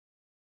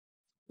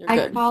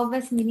I call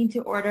this meeting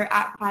to order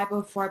at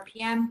 5:04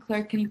 p.m.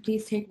 Clerk, can you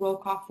please take roll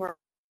call for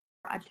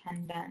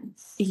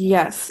attendance?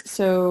 Yes.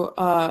 So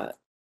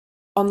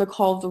on the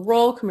call of the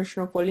roll,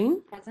 Commissioner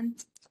Colin.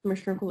 Present.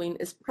 Commissioner Colin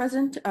is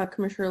present.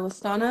 Commissioner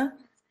Listana.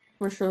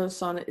 Commissioner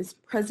Listana is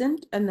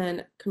present. And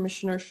then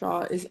Commissioner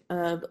Shaw is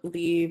of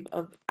leave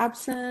of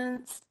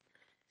absence.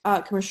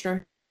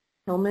 Commissioner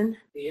Hillman.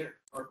 Here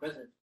or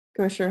present.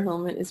 Commissioner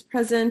Hillman is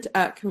present.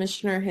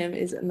 Commissioner Him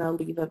is in the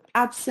leave of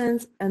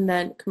absence. And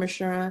then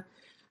Commissioner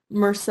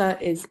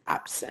Mursa is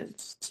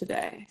absent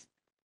today.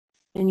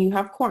 And you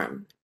have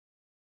quorum.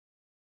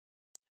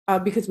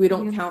 Because we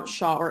don't count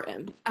Shaw or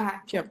M. Okay.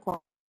 You have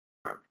quorum.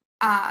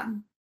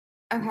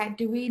 Okay.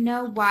 Do we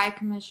know why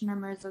Commissioner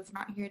Mirza's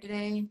not here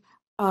today?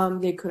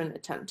 They couldn't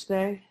attend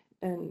today,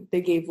 and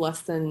they gave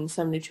less than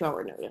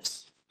 72-hour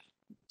notice.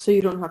 So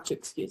you don't have to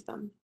excuse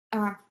them.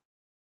 Okay.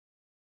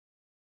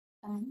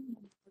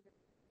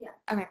 Yeah.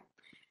 Okay.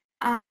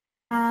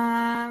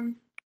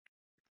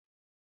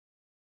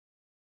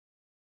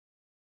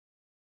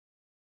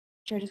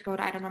 Should I just go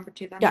to item number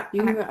 2 then? Yeah,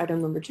 you can go to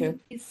item number 2.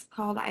 Please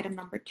call to item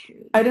number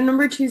 2. Item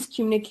number 2 is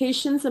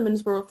communications. The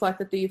minutes will reflect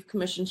that the Youth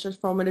Commission's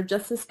Transformative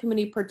Justice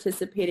Committee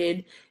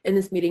participated in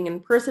this meeting in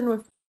person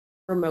with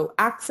remote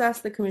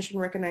access. The Commission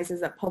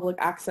recognizes that public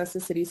access to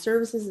city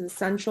services is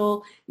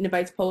essential and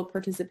invites public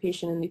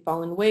participation in the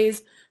following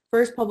ways.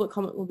 First, public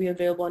comment will be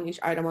available on each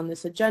item on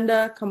this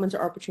agenda. Comments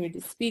or opportunity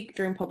to speak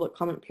during public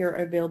comment period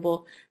are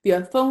available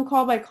via phone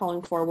call by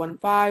calling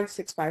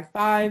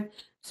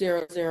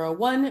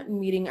 415-655-001,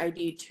 meeting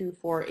ID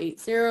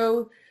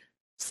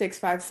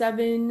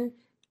 2480-657-6899,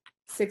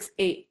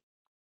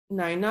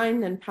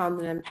 then pound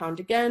and then pound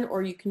again,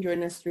 or you can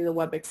join us through the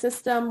WebEx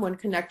system. When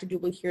connected, you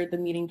will hear the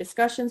meeting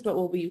discussions, but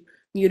will be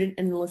muted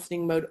in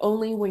listening mode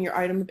only. When your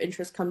item of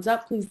interest comes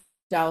up, please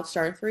dial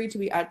 *3 to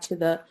be added to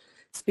the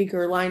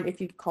speaker line if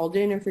you've called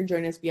in. If you're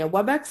joining us via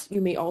WebEx, you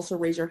may also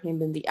raise your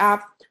hand in the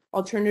app.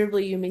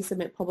 Alternatively, you may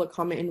submit public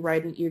comment in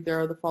writing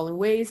either of the following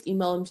ways.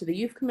 Email them to the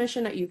Youth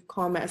Commission at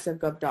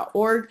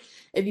youthcom@sfgov.org.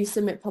 If you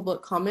submit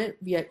public comment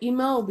via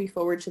email, it will be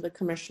forwarded to the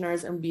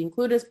commissioners and be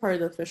included as part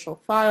of the official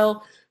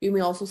file. You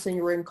may also send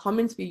your written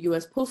comments via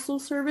U.S. Postal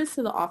Service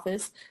to the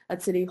office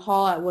at City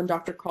Hall at 1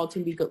 Dr.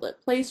 Carlton B. Goodlett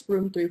Place,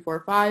 room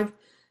 345,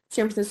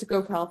 San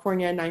Francisco,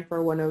 California,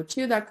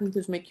 94102. That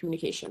concludes my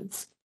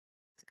communications.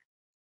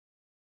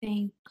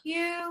 Thank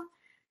you.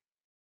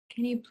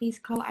 Can you please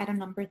call item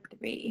number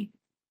 3?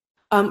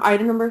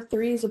 Item number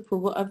 3 is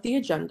approval of the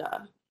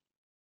agenda.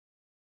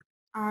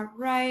 All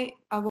right.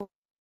 Well,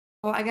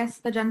 I guess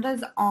the agenda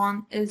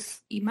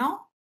is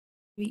email.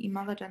 We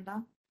email the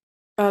agenda.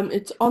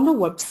 It's on the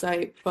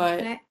website,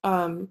 but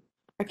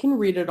I can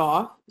read it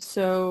off.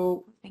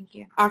 So thank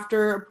you.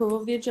 After approval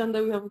of the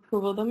agenda, we have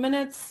approval of the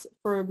minutes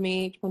for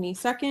May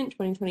 22nd,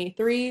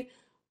 2023,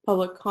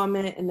 public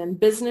comment, and then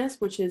business,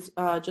 which is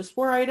just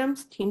 4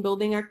 items: team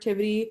building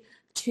activity,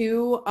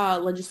 2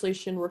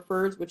 legislation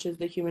refers, which is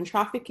the human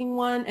trafficking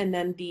one, and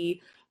then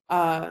the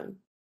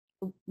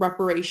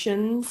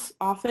reparations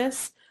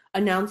office,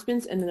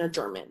 announcements, and then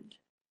adjournment.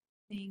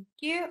 Thank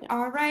you. Yeah.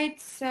 All right.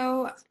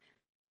 So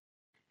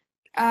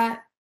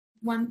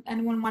anyone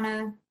want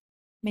to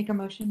make a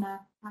motion to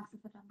pass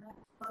this agenda?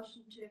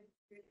 Motion to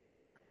approve.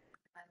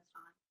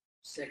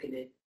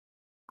 Seconded.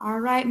 All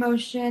right.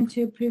 Motion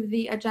to approve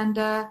the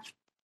agenda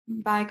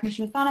by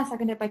Commissioner Thana,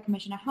 seconded by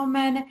Commissioner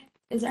Hellman.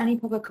 Is there any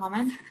public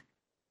comment?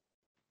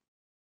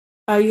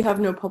 You have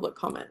no public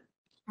comment.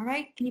 All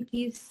right. Can you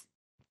please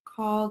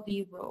call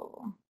the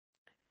roll?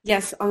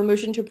 Yes. On the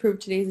motion to approve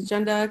today's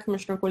agenda,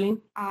 Commissioner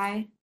Colin?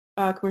 Aye.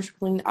 Commissioner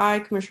Colin, aye.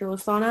 Commissioner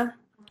Listana?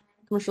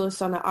 Commissioner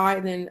Listana, aye.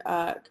 And then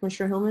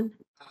Commissioner Hillman?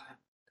 Aye.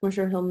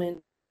 Commissioner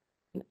Hillman,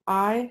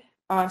 aye.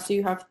 So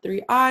you have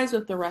 3 ayes.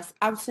 With the rest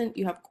absent,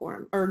 you have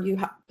quorum, or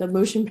the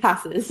motion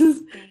passes.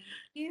 Thank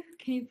you.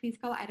 Can you please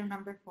call item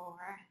number 4?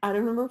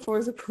 Item number 4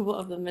 is approval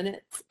of the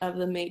minutes of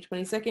the May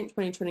 22nd,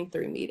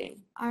 2023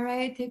 meeting. All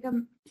right. Take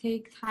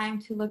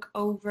time to look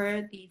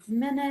over these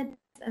minutes,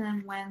 and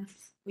then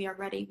once we are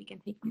ready, we can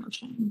take a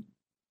motion.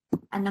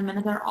 And the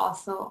minutes are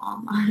also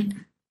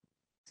online.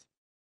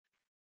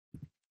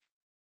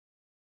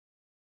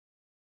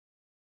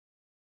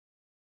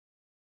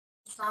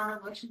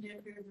 Motion to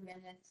approve the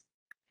minutes.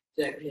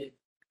 Seconded.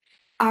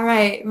 All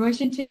right.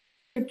 Motion to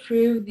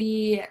approve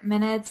the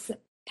minutes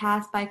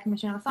passed by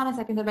Commissioner Lozano,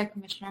 seconded by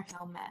Commissioner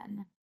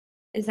Hellman.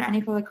 Is there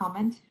any public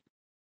comment?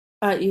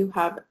 You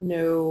have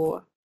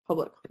no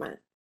public comment.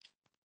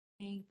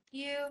 Thank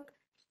you.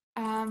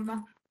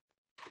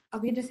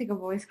 We can just take a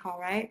voice call,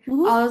 right?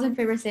 Mm-hmm. All those in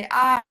favor say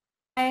aye.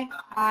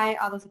 Aye.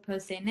 All those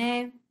opposed say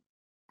nay.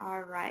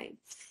 All right.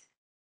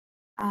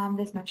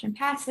 This motion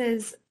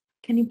passes.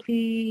 Can you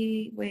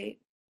please wait?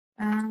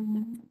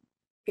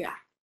 Yeah.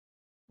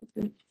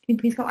 Can you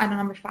please call item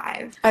number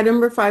 5? Item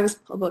number 5 is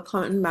public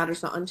comment and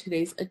matters not on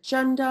today's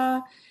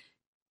agenda.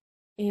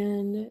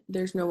 And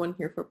there's no one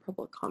here for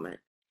public comment.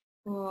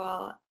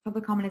 Well,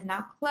 public comment is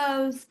now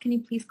closed. Can you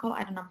please call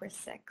item number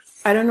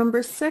 6? Item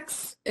number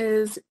 6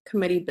 is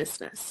committee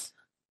business.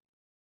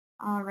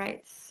 All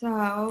right.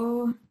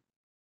 So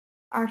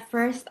Our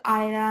first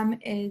item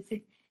is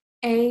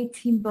a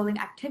team building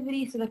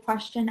activity. So the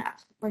question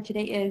for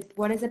today is,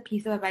 what is a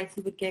piece of advice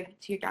you would give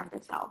to your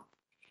younger self?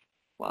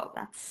 Whoa,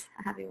 that's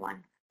a heavy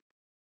one.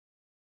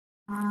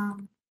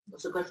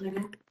 What's the question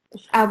again?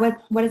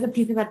 What is a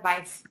piece of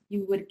advice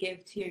you would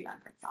give to your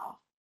younger self?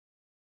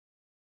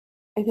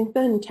 I think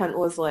the intent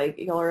was like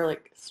y'all are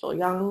like still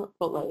young,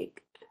 but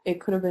like it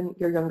could have been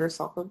your younger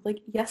self of like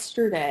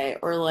yesterday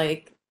or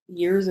like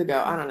years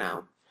ago. I don't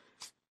know.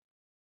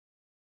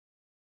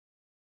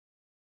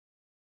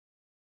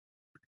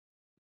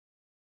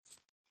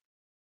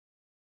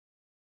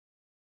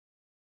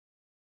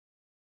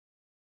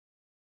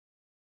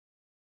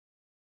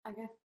 I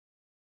guess.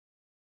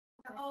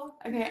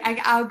 Okay,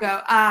 I'll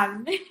go. I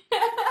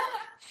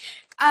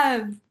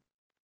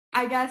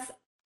guess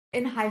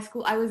in high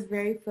school I was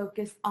very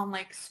focused on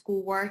like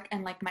schoolwork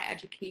and like my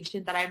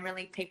education that I didn't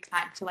really take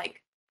time to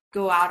like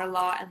go out a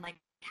lot and like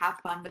have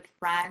fun with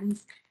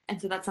friends. And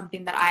so that's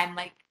something that I'm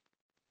like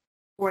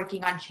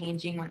working on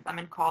changing once I'm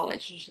in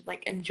college, just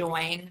like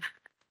enjoying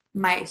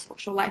my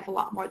social life a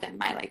lot more than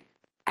my like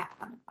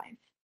academic life.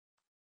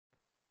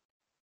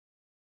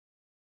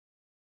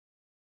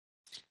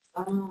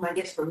 I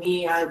guess for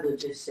me, I would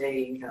just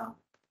say,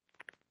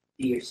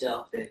 be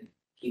yourself and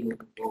keep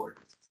moving forward.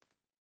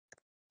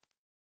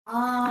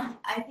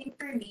 I think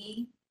for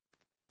me,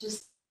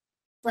 just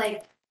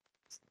like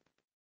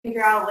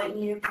figure out what you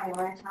need to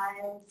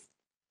prioritize,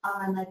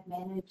 and like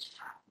manage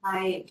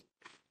my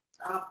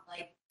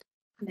like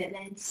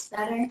commitments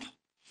better.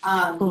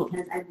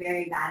 Because I'm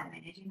very bad at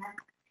managing them.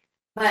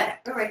 But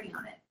we're working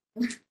on it.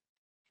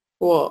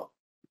 Well,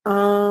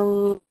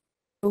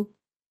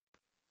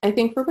 I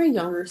think for my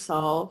younger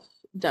self,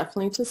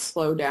 definitely to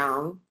slow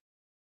down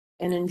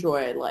and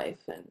enjoy life.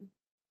 And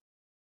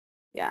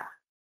yeah,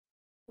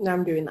 now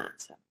I'm doing that.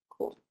 So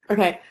cool.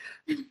 Okay.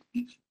 Good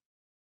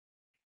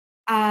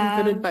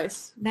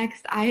advice.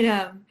 Next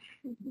item,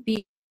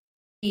 B.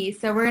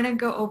 So we're going to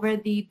go over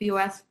the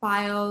BOS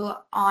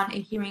file on a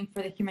hearing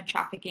for the human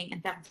trafficking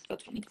in San Francisco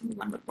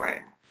 2021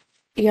 report.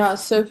 Yeah,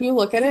 so if you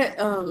look at it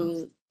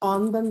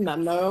on the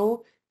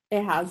memo,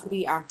 it has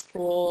the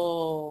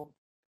actual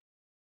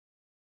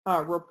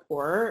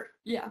report.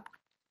 Yeah.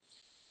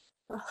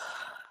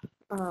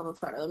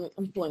 Sorry,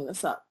 I'm pulling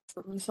this up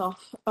for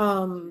myself.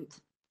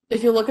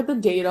 If you look at the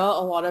data,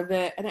 a lot of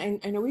it, and I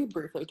know we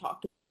briefly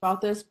talked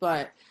about this,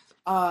 but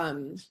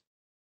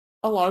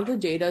a lot of the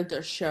data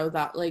does show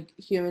that like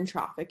human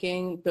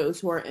trafficking,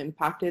 those who are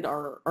impacted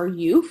are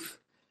youth,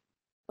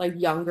 like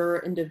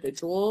younger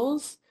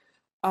individuals.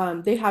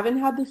 They haven't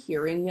had the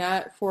hearing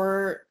yet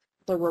for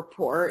the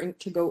report and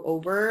to go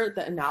over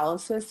the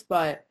analysis,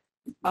 but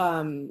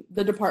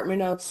the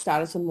Department of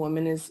Status and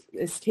Women is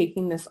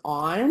taking this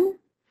on.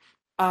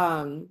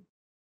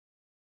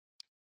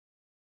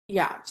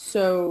 Yeah,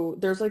 so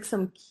there's like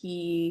some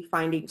key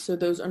findings. So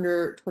those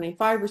under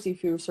 25 receive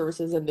fewer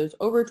services and those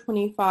over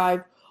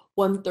 25,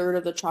 1/3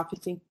 of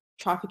the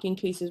trafficking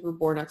cases were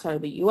born outside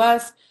of the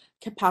U.S.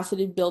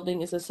 Capacity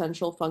building is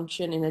essential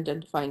function in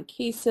identifying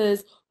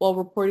cases. While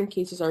reporting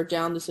cases are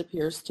down, this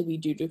appears to be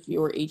due to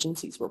fewer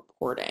agencies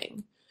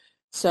reporting.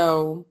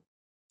 So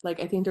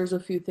like I think there's a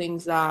few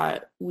things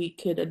that we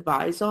could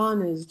advise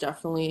on is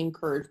definitely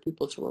encourage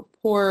people to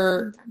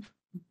report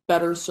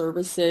better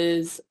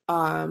services.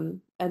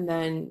 And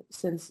then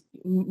since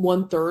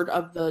 1/3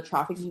 of the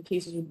trafficking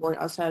cases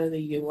reported outside of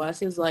the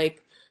U.S. is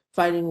like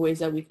finding ways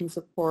that we can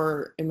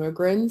support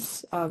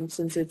immigrants,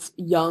 since it's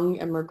young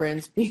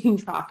immigrants being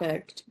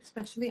trafficked.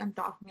 Especially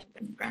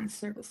undocumented immigrant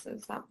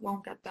services that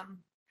won't get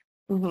them.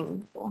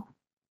 Mm-hmm. Cool.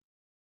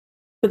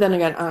 But then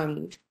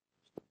again,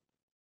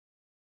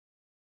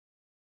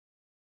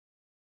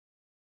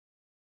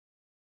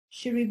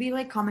 should we be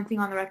like commenting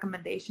on the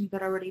recommendations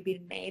that are already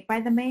been made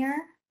by the mayor?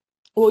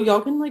 well,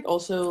 y'all can like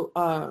also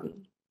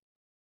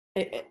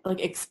like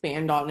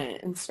expand on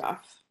it and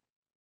stuff.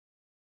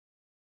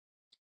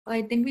 Well,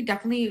 I think we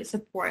definitely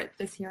support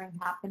this hearing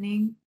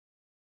happening.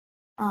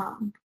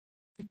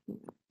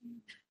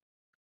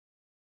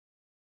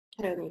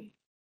 Okay.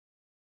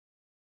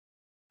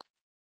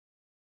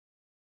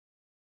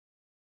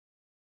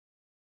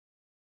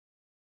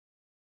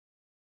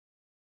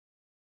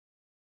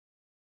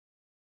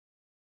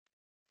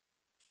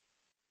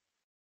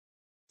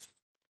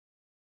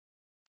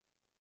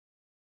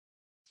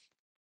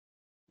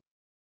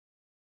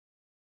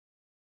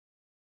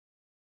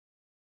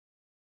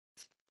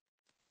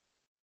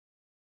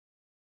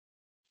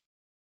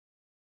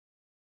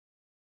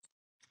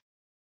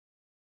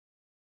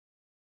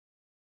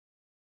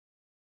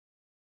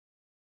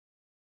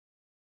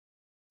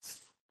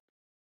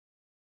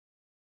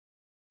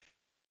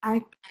 I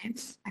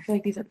feel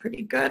like these are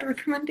pretty good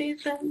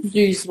recommendations. Do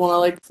you just want to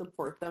like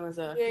support them as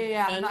a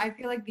Yeah. No, I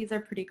feel like these are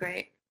pretty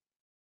great.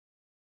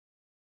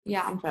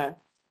 Yeah. Okay.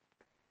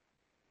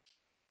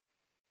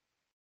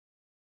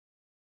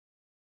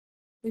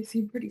 They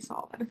seem pretty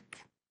solid.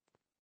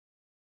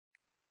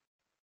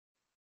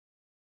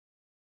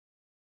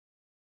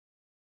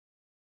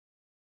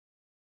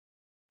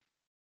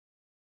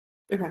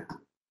 Okay.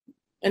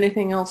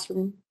 Anything else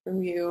from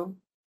from you,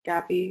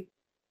 Gabby,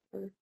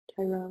 or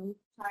Tyrone?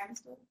 Sorry, I'm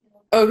still.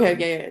 Okay,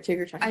 yeah, take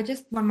your time. I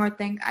just one more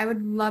thing. I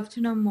would love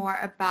to know more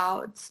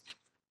about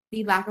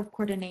the lack of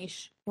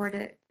coordination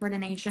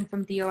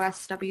from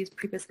DOSW's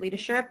previous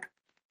leadership,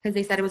 because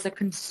they said it was a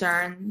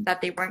concern that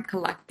they weren't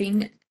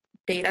collecting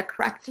data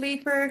correctly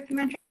for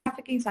human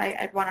trafficking. So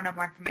I'd want to know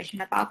more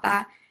information about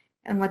that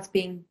and what's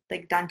being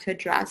like done to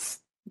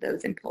address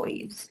those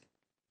employees.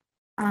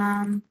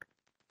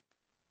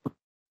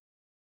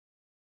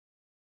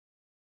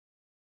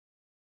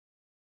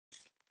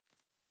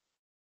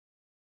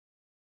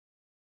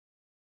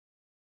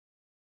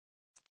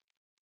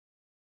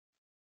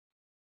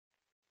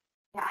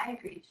 Yeah, I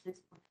agree to this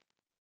point.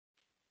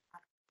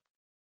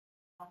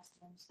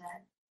 Austin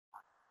said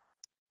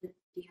the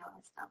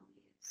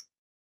DLSWs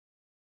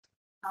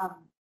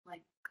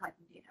like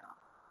collecting data.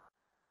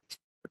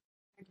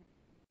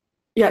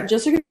 Yeah,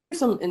 just to give you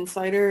some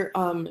insider,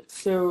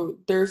 so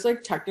there's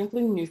like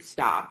technically new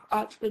staff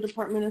at the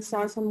Department of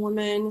Status on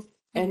Women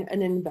and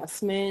an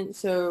investment.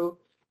 So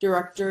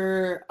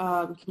Director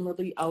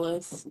Kimberly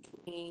Ellis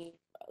came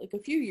like a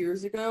few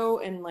years ago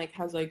and like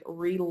has like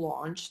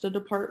relaunched the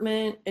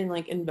department and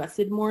like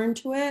invested more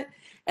into it.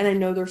 And I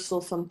know there's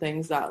still some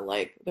things that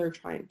like they're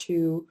trying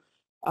to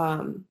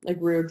like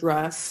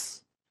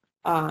readdress.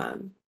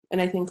 And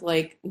I think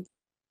like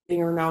they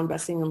are now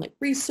investing in like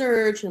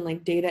research and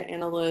like data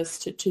analysts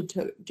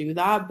to do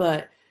that,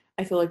 but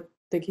I feel like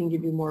they can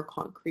give you more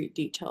concrete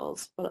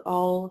details. But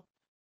I'll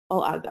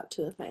add that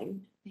to the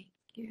thing. Thank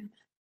you.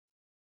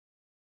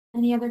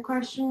 Any other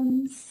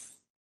questions?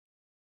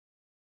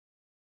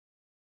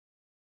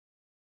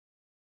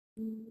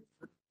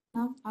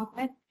 No?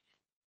 Okay.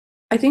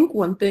 I think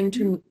one thing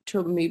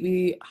to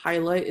maybe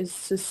highlight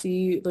is to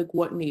see like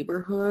what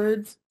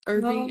neighborhoods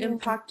are being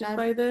impacted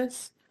by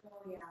this.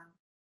 Oh yeah.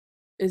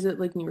 Is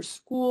it like near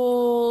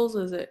schools?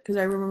 Is it because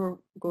I remember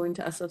going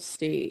to SF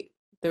State,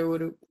 they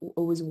would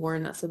always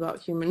warn us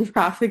about human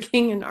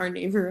trafficking in our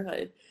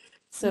neighborhood.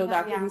 So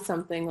that could be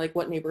something like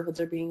what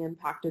neighborhoods are being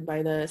impacted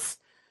by this.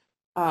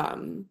 But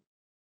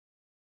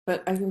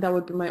I think that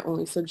would be my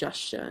only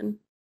suggestion.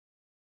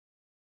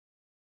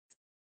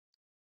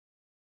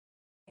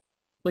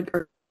 Like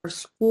our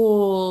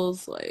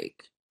schools,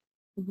 like,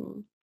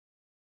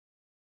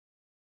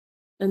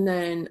 And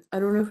then I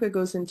don't know if it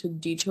goes into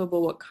detail,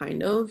 but what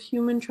kind of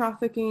human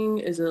trafficking?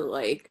 Is it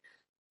like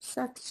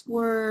sex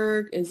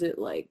work? Is it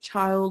like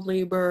child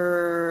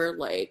labor?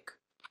 Like,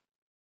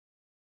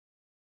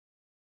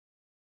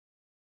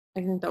 I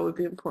think that would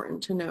be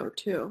important to know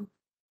too.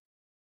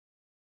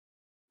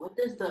 What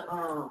does the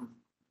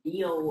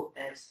DOSW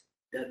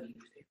say?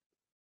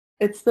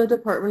 It's the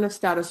Department of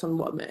Status on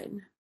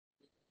Women.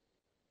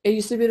 It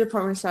used to be the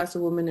Department of Status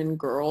on Women and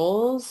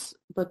Girls,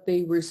 but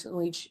they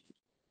recently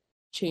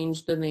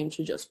changed the name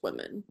to just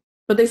women.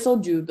 But they still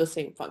do the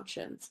same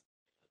functions.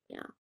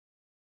 Yeah.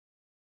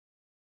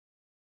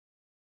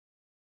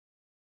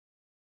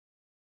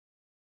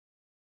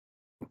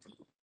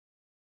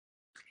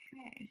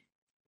 Okay.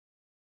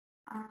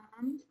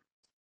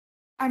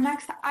 Our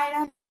next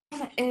item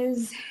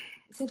is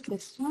it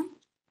this one?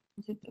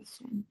 Is it this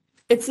one?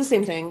 It's the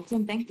same thing.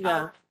 Same thing?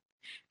 Yeah.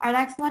 Our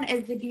next one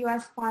is the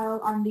US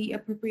file on the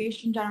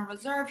Appropriation General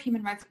Reserve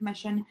Human Rights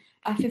Commission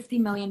of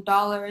 $50 million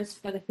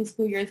for the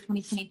fiscal years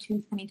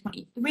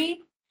 2022-2023.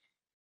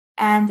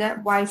 And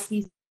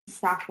YC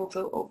staff will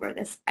go over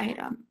this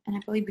item. And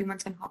I believe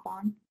Boomer's going to hop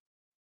on.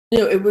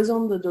 No, it was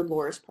on the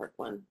Dolores Park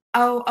one.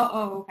 Oh,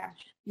 okay.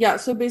 Yeah,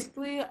 so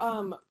basically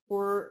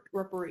for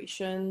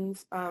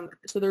reparations,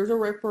 so there's a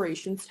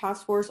reparations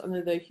task force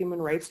under the Human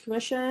Rights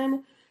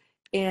Commission,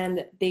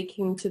 and they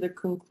came to the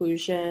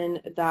conclusion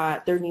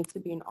that there needs to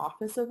be an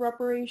office of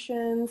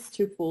reparations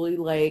to fully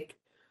like,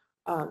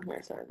 let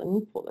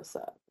me pull this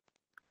up.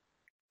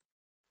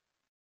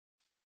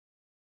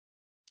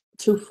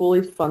 To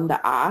fully fund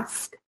the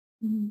ask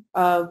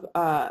of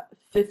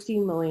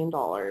 $50 million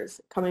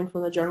coming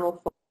from the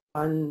general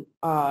fund,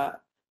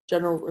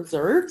 general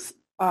reserves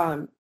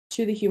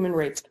to the Human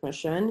Rights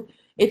Commission.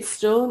 It's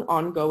still an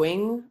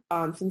ongoing,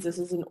 since this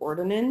is an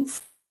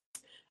ordinance.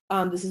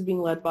 This is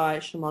being led by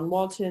Shaman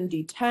Walton,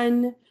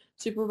 D10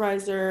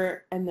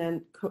 supervisor, and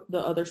then the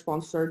other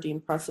sponsors are Dean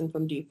Preston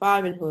from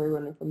D5 and Hillary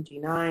Renner from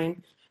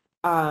D9.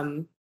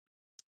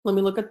 Let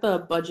me look at the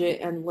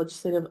budget and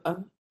legislative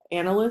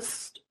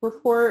analyst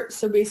report.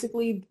 So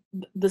basically,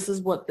 this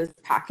is what this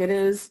packet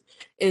is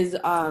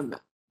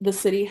the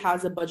city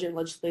has a budget and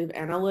legislative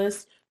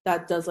analyst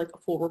that does like a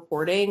full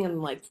reporting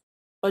and like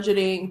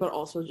budgeting, but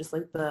also just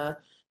like the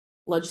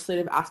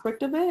legislative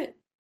aspect of it.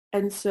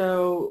 And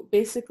so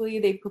basically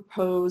they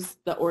propose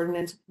the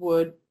ordinance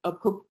would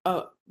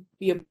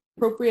be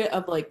appropriate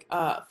of like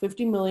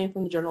 $50 million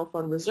from the general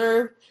fund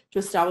reserve to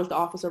establish the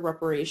Office of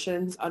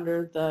Reparations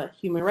under the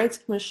Human Rights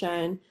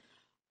Commission.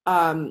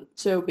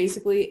 So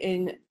basically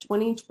in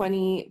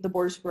 2020, the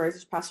Board of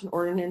Supervisors passed an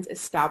ordinance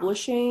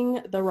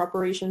establishing the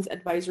Reparations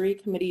Advisory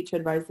Committee to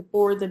advise the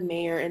board, the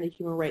mayor, and the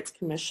Human Rights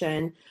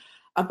Commission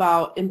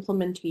about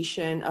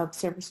implementation of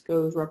San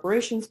Francisco's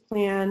reparations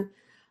plan.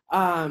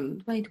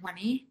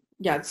 2020?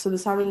 Yeah, so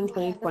this happened in This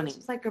 2020.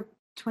 was like a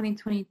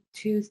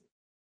 2022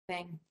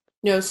 thing.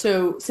 No,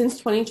 so since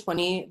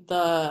 2020,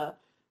 the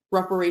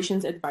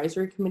Reparations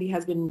Advisory Committee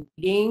has been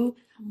meeting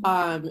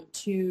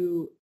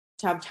to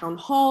have town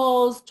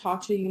halls,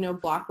 talk to,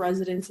 Black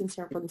residents in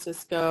San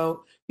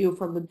Francisco, people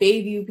from the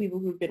Bayview, people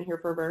who've been here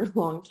for a very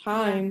long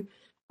time.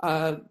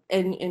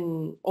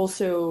 And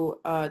also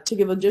to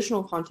give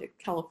additional context,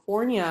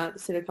 California, the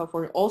state of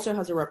California also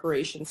has a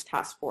reparations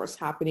task force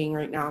happening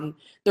right now. And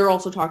they're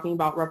also talking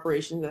about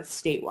reparations as a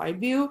statewide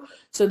view.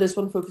 So this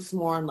one focuses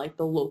more on like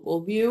the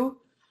local view.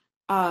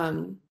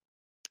 So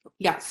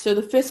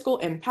the fiscal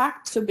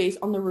impact, so based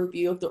on the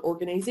review of the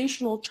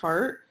organizational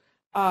chart,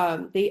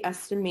 they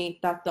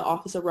estimate that the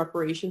Office of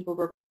Reparations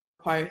will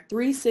require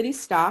 3 city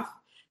staff,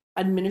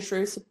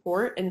 administrative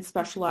support, and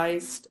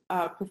specialized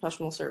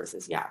professional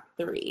services.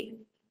 3.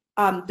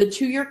 The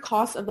 2-year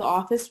cost of the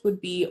office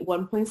would be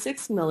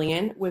 $1.6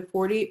 million, with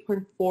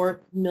 $48.4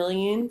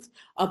 million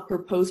of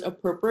proposed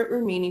appropriate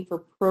remaining for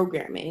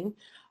programming,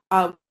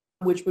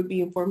 which would be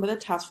informed by the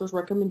task force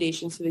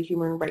recommendations to the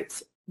Human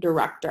Rights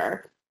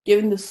Director.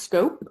 Given the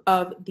scope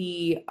of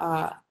the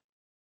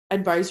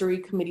advisory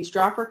committee's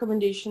draft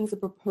recommendations, the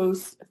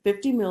proposed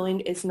 $50 million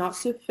is not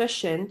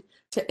sufficient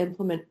to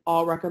implement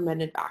all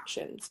recommended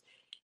actions.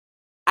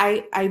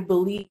 I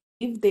believe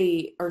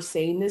they are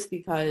saying this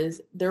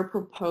because their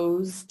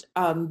proposed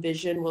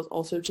vision was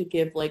also to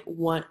give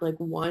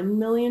 $1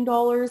 million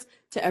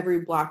to every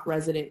Black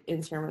resident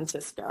in San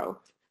Francisco,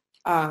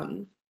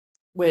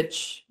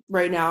 which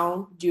right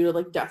now, due to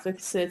like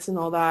deficits and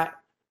all that,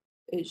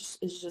 it's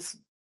just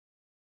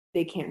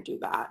they can't do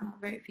that.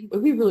 It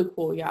would be really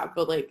cool, yeah,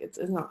 but like it's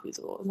not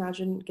feasible.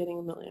 Imagine getting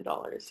 $1 million,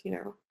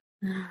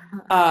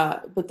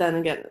 but then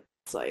again,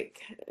 it's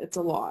like it's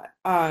a lot.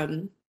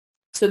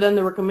 So then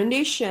the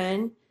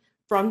recommendation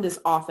from this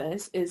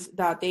office is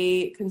that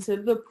they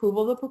consider the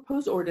approval of the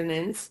proposed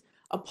ordinance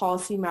a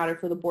policy matter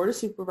for the Board of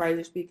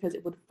Supervisors because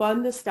it would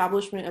fund the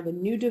establishment of a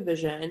new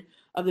division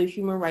of the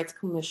Human Rights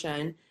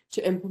Commission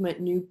to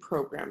implement new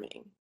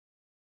programming.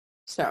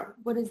 So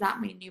what does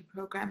that mean, new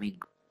programming?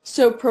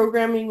 So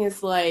programming is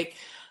the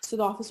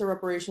Office of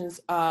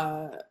Reparations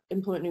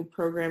implement new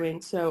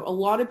programming. So a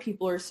lot of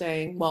people are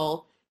saying,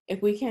 well,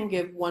 if we can't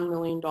give $1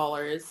 million,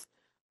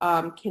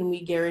 can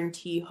we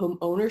guarantee home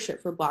ownership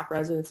for Black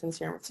residents in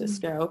San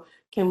Francisco?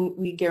 Can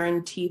we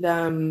guarantee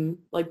them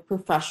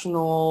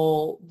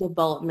professional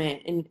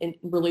development in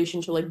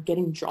relation to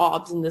getting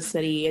jobs in the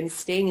city and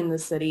staying in the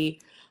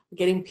city,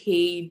 getting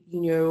paid,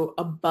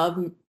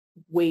 above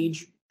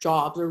wage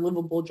jobs or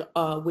livable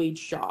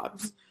wage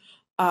jobs?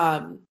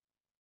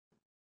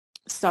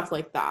 Stuff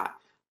like that,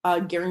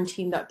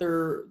 guaranteeing that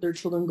their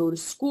children go to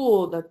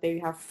school, that they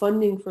have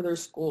funding for their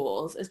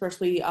schools,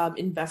 especially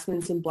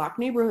investments in Black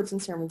neighborhoods in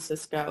San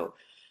Francisco.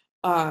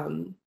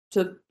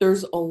 So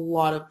there's a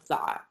lot of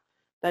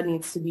that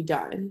needs to be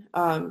done.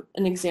 An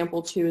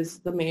example too is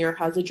the mayor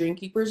has a Dream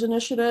Keepers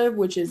initiative,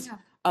 which is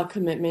a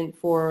commitment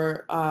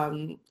for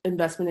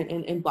investment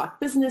in Black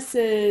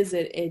businesses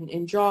and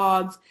in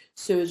jobs.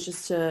 So it's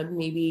just to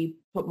maybe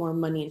put more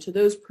money into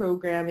those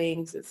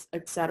programmings,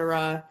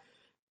 etc.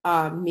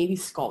 Maybe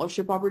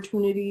scholarship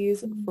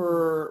opportunities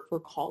for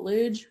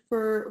college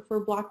for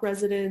Black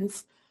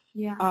residents.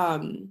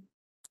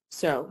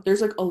 So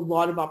there's a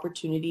lot of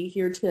opportunity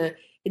here to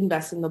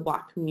invest in the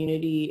Black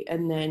community,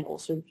 and then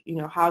also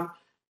have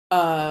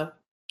a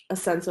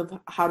sense of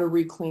how to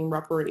reclaim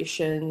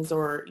reparations,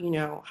 or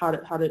how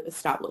to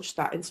establish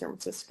that in San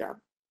Francisco.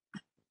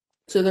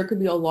 So there could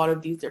be a lot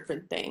of these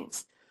different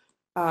things.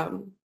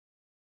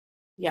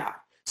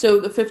 So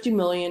the $50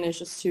 million is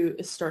just to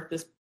start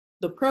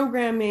the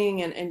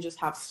programming and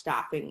just have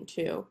staffing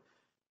too.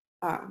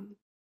 What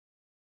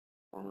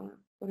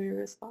are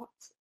your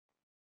thoughts?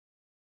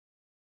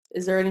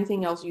 Is there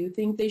anything else you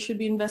think they should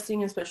be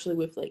investing, especially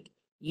with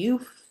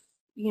youth?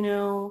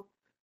 You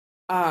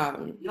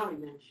only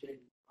mentioned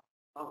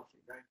policy,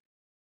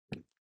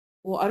 right?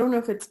 Well, I don't know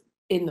if it's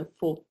in the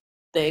full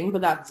thing, but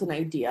that's an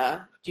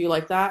idea. Do you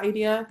like that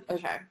idea?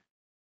 Okay.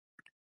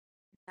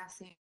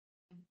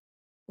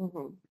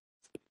 Well,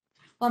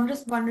 I'm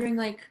just wondering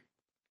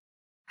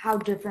how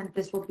different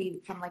this will be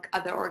from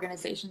other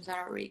organizations that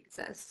already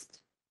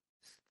exist.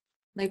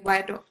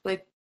 Why don't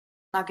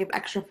not give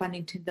extra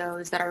funding to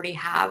those that already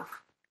have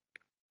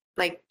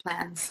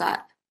plans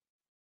set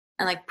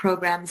and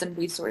programs and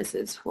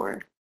resources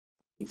for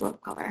people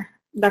of color?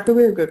 That could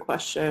be a good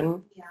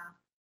question. Yeah.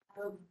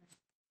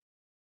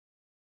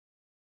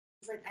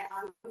 It's I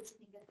always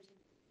think that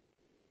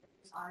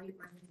there's already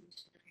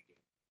organizations that are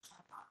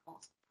doing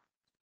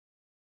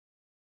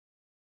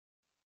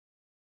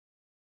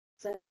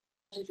so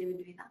they've been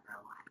doing that for a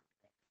while.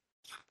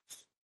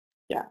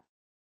 Yeah.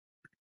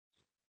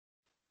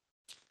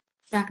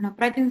 Yeah, no,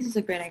 but I think this is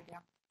a great idea.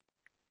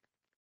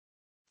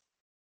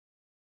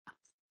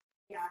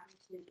 Yeah,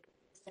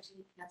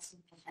 especially that's some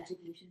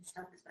education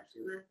stuff,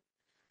 especially with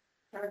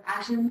sort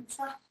action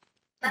stuff.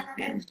 Some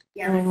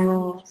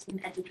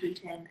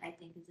education, I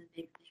think, is a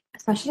big thing.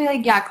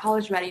 Especially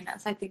college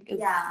readiness, I think is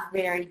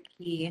very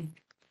key.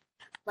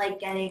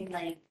 Getting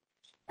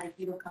like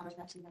you don't cover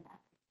especially when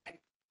like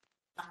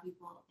some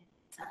people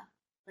into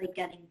like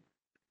getting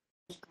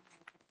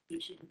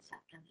education and stuff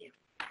than you.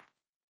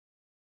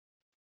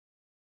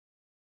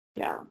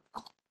 Yeah.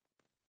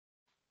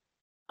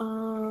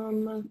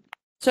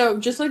 So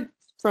just like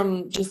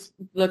from just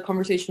the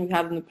conversation we've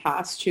had in the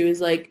past too,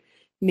 is like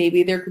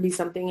maybe there could be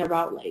something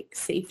about like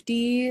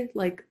safety,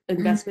 like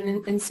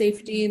investment in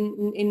safety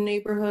in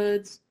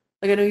neighborhoods.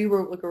 Like I know you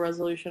wrote like a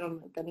resolution on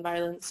like, gun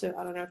violence, so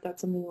I don't know if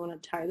that's something you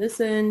want to tie this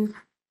in.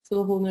 So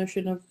the whole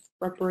notion of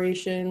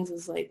reparations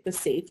is like the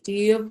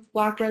safety of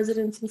Black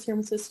residents in San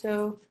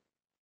Francisco.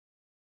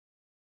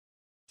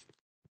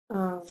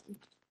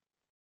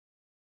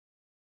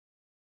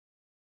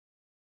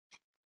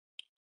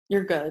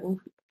 You're good.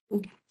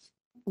 I'm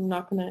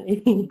not gonna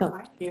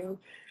help you.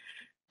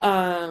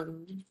 I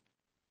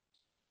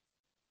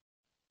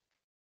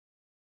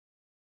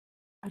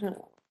don't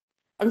know.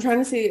 I'm trying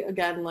to see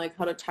again like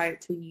how to tie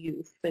it to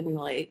youth and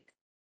like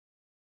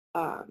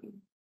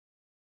um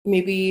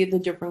maybe the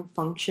different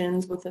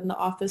functions within the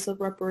Office of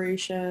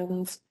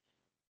Reparations,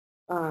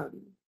 or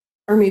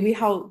maybe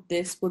how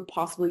this would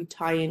possibly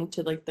tie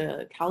into like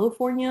the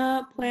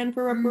California plan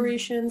for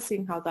reparations,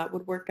 seeing how that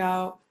would work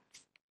out.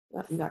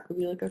 That could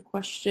be like a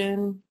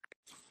question.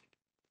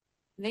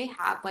 They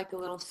have like a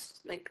little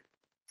like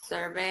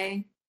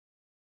survey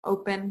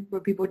open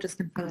where people just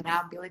can fill it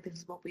out and be like, this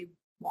is what we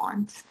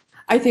want.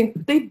 I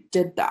think they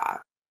did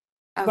that.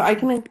 Okay. But I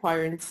can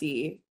inquire and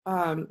see,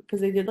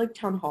 because they did like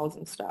town halls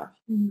and stuff.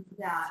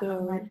 Yeah.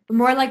 So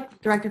more like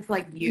directed for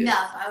like youth.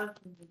 Yeah, I would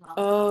think as well.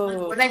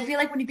 Oh. But I feel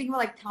like when you think about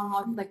like town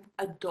halls, like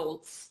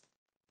adults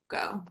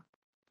go.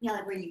 Yeah,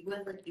 like where you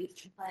would like youth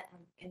input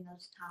in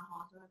those town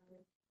halls or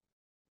whatever.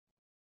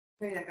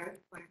 Very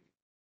good.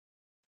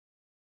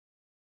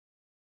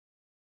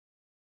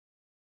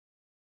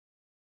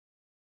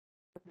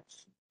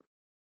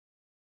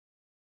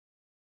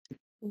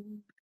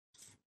 Mhm.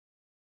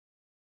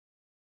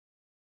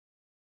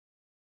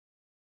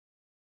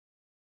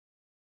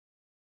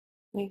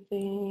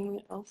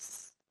 Anything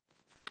else?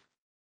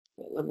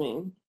 Okay, let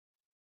me.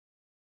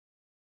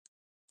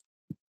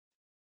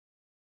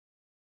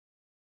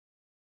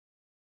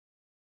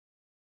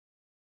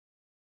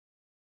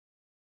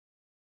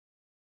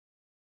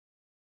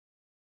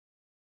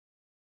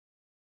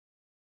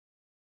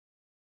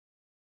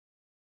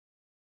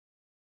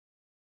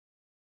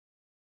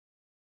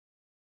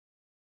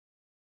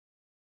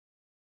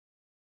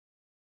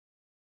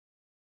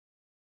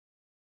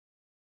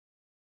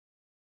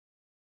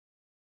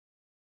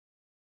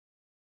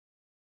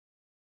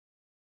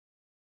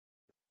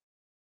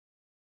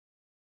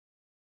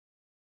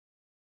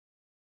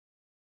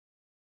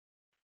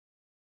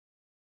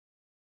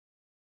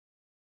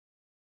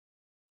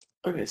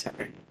 Okay,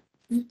 sorry.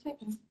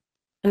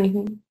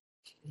 Anything?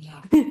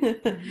 No.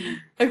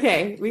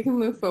 Okay, we can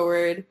move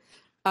forward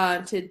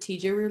to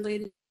TJ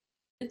related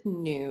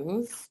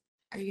news.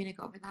 Are you gonna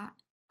go over that?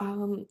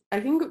 I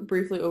can go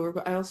briefly over,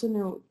 but I also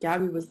know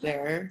Gabby was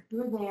there.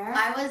 You were there.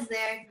 I was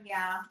there.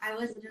 Yeah, I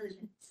was literally.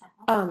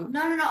 Um,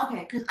 No.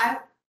 Okay, because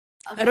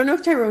I don't know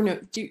if Tyrone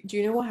knows. Do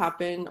you know what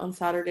happened on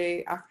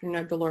Saturday afternoon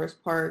at Dolores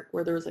Park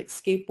where there was like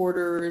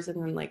skateboarders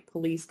and then like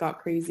police got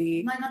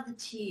crazy? I got the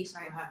tea.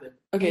 Sorry. What happened?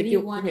 Okay, if you,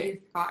 81 okay.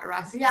 youth got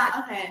arrested.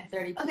 Yeah. Okay.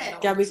 30 people. Okay.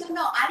 Gabby- So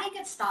no, I didn't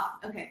get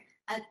stopped. Okay.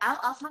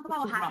 I'll talk about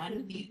what To happened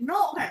run? to me.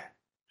 No. Okay.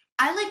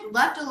 I like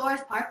left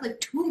Dolores Park like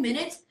 2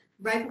 minutes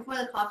right before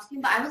the cops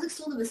came, but I was like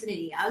still in the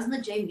vicinity. I was in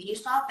the J media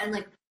stop, and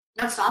like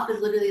that stop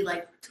is literally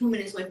like 2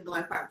 minutes away from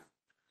Dolores Park.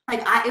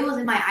 Like it was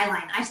in my eye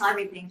line. I saw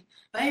everything.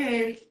 But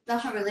anyway,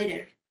 that's not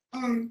related. I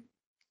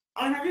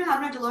imagine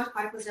having at Dolores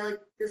Park was there like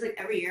there's like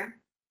every year.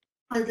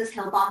 Like this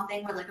hill bomb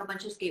thing where like a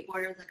bunch of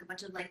skateboarders, like a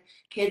bunch of like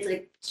kids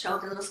like show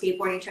up their little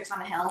skateboarding tricks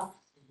on a hill.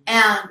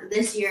 And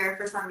this year,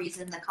 for some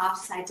reason, the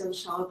cops decided to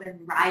show up in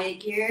riot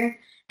gear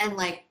and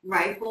like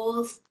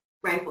rifles,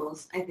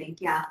 I think,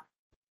 yeah.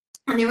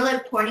 And they were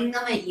like pointing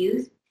them at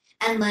youth,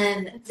 and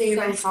then they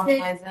So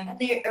arrested.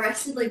 They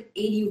arrested like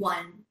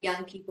 81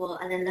 young people,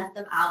 and then left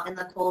them out in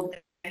the cold with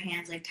their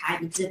hands like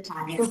tied with zip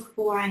ties. Till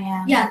 4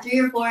 a.m. Yeah, 3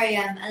 or 4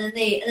 a.m. And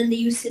then they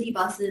use city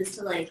buses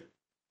to like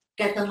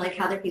get them like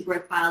how their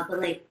paperwork filed. But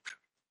like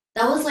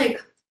that was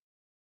like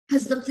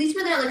because the police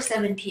were there at like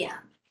 7 p.m.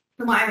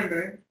 from what I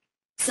remember.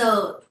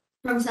 So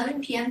from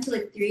 7 p.m. to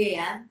like 3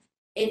 a.m.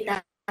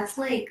 That's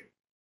like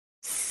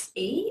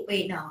 8.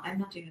 Wait, no, I'm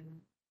not doing that.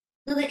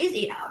 No, that is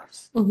 8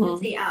 hours. Mhm.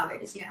 It's 8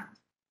 hours. Yeah.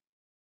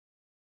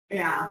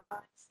 Yeah.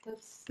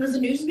 Because the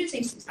news has been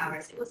saying 6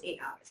 hours. It was 8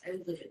 hours. I was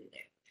literally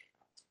there.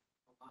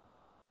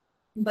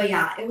 But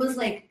yeah, it was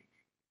like,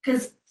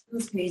 because it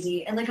was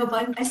crazy. And like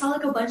I saw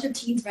like a bunch of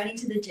teens running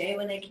to the J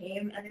when they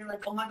came, and they're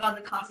like, oh my god,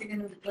 the cops are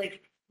gonna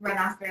like run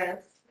after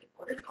us. Like,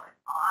 what is going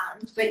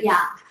on? But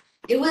yeah,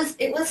 it was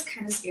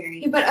kind of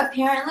scary. Yeah, but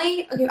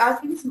apparently, okay, I was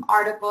reading some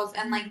articles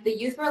and like the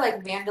youth were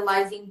like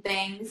vandalizing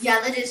things.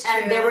 Yeah, that is true.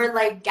 And there were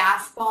like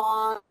gas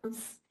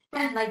bombs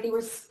and like they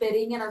were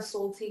spitting and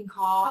assaulting But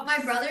cops.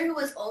 my brother, who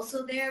was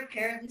also there,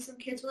 apparently some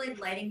kids were like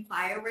lighting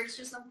fireworks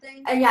or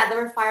something. And yeah,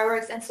 there were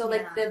fireworks, and so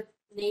like Yeah. the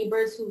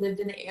neighbors who lived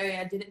in the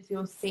area didn't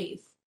feel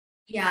safe.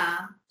 Yeah.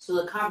 So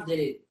the cops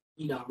didn't,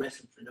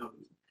 arrest him for no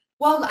reason.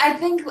 Well, I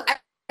think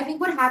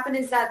what happened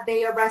is that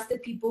they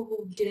arrested people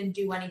who didn't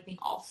do anything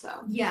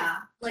also. Yeah.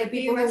 Like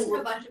they People who arrested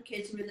were- a bunch of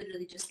kids who were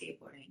literally just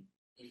skateboarding.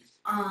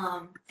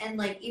 And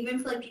like even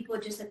for like people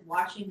just like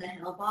watching the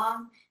hail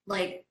bomb,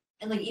 like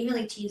and like even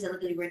like teens that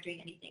literally weren't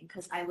doing anything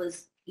because I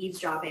was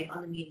eavesdropping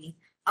on the meeting.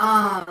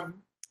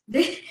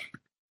 They,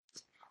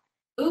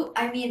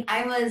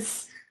 I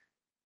was.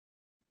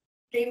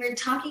 They were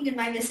talking in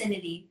my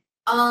vicinity.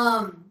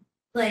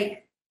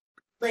 Like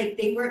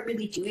they weren't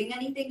really doing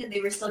anything, and they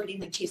were still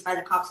getting like chased by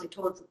the cops, like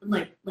towards and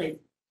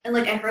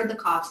like I heard the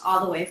cops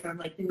all the way from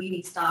like the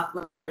meeting stop,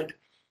 like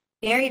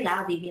very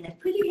loudly being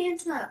like, "Put your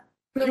hands up."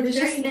 For like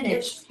 30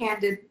 minutes.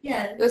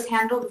 It was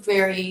handled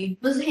very.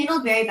 It was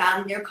handled very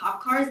badly. There were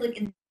cop cars like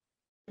in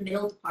the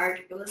middle of the park.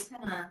 It was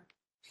kind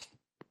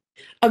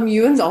of.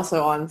 Ewan's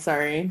also on.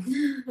 Sorry.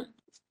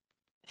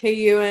 Hey,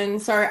 Ewan.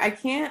 Sorry, I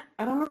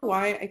don't know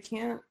why I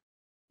can't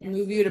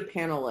move you to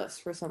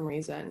panelist for some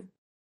reason.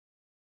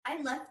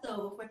 I left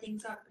though before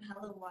things got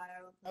hella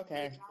wild.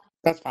 Okay,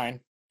 that's fine.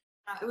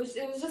 It was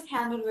just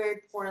handled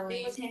very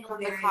poorly It was handled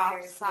from the very, cop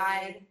very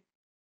side.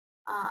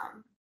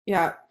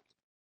 Yeah.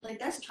 Like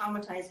that's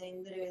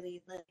traumatizing,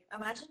 literally. Like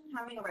imagine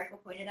having a rifle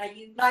pointed at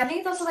you. No, I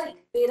think it's also like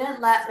they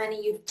didn't let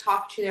many youth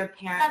talk to their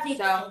parents, That's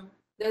so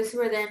those who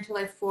were there until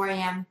like 4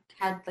 a.m.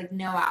 had like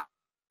no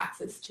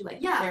access to like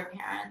their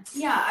parents.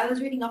 Yeah, I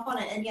was reading up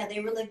on it, and yeah,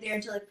 they were like there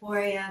until like 4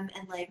 a.m.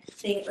 and like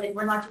they like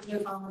were not taking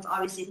their phones.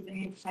 Obviously, they've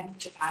been protecting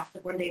the past.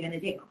 Like, what are they gonna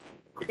do?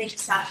 But they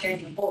just sat there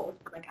in the cold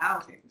for like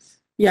hours.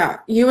 Yeah.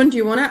 Ewan, do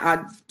you want to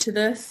add to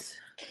this?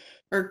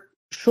 Or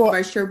Sure.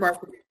 Vice Chair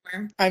Barker?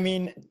 I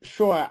mean,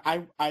 sure.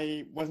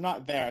 I was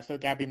not there, so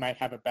Gabby might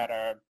have a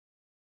better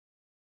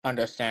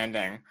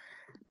understanding.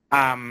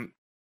 From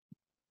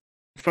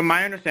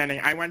my understanding,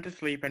 I went to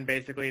sleep and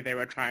basically they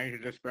were trying to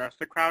disperse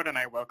the crowd, and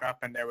I woke up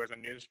and there was a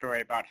news story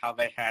about how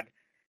they had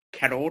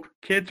kettled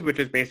kids, which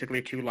is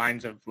basically 2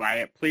 lines of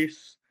riot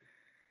police,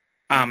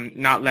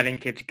 not letting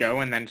kids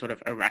go and then sort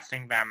of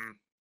arresting them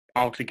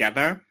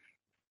altogether.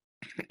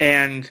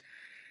 And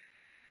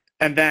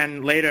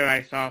then later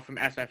I saw from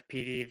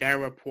SFPD, they're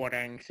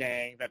reporting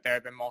saying that there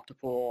have been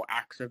multiple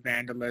acts of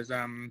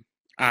vandalism.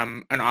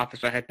 An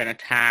officer had been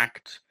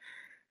attacked.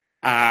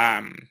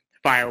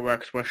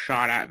 Fireworks were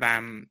shot at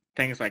them,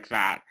 things like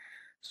that.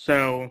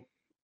 So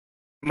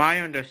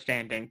my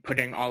understanding,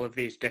 putting all of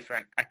these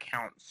different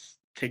accounts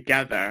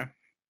together,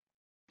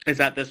 is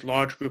that this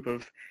large group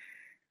of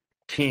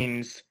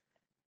teens,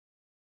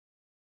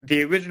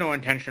 the original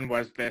intention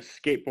was this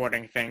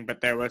skateboarding thing,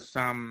 but there was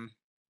some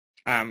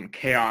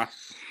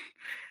chaos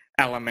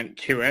element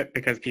to it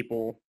because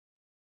people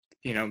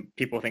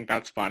think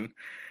that's fun.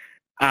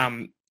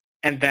 And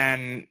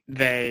then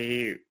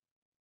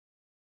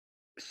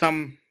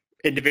some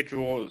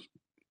individuals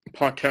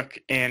partook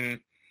in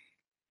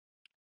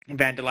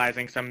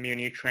vandalizing some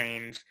Muni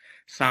trains,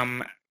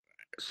 some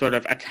sort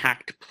of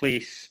attacked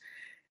police,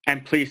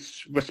 and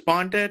police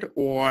responded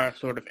or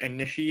sort of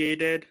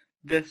initiated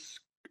this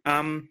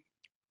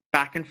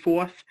back and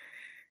forth.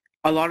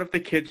 A lot of the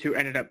kids who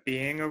ended up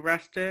being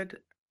arrested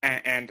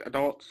and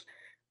adults,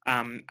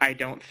 I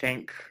don't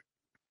think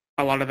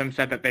a lot of them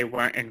said that they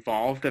weren't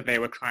involved, that they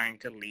were trying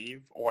to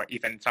leave, or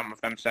even some of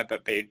them said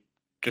that they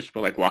just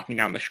were like walking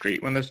down the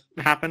street when this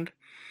happened.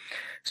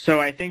 So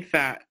I think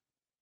that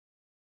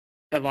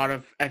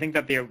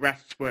the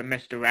arrests were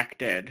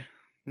misdirected,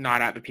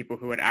 not at the people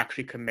who had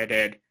actually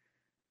committed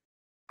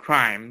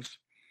crimes.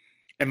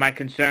 And my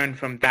concern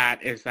from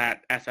that is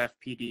that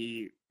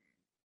SFPD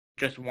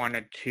just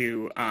wanted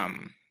to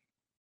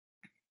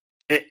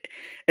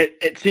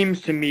it seems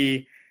to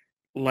me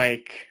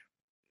like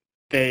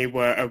they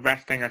were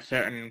arresting a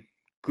certain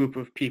group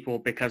of people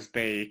because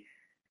they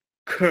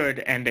could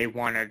and they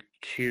wanted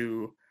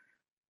to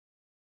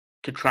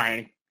try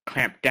and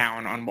clamp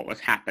down on what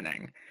was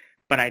happening.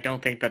 But I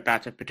don't think that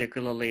that's a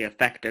particularly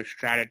effective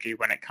strategy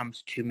when it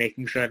comes to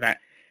making sure that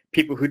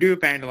people who do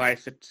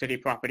vandalize city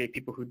property,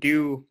 people who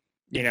do,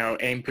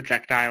 aim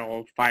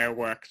projectile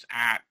fireworks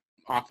at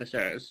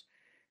officers,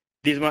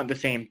 these weren't the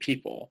same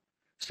people.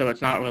 So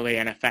it's not really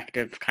an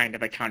effective kind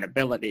of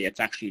accountability. It's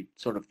actually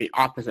sort of the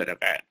opposite of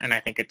it. And I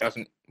think it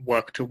doesn't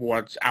work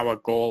towards our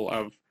goal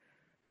of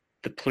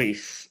the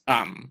police,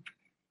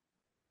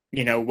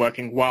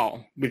 working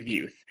well with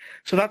youth.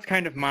 So that's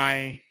kind of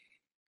my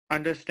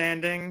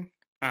understanding.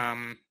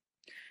 And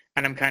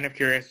I'm kind of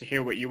curious to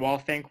hear what you all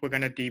think. We're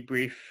going to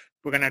debrief.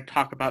 We're going to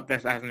talk about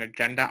this as an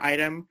agenda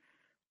item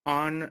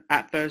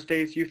at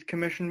Thursday's Youth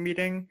Commission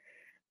meeting.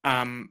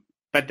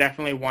 But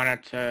definitely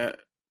wanted to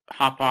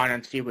hop on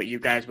and see what you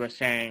guys were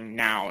saying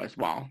now as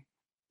well.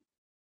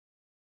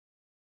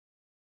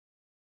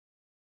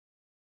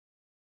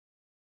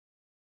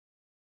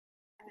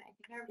 I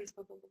think I already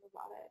spoke a little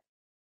about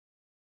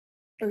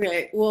it.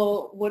 Okay,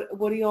 well,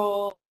 what do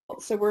y'all?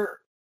 So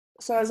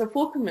as a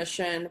full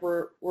commission,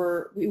 we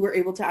were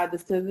able to add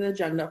this to the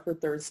agenda for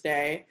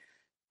Thursday.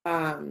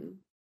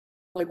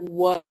 Like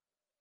what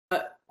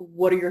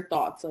what are your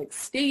thoughts? Like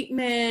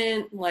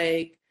statement,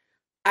 like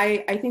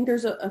I think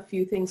there's a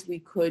few things we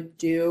could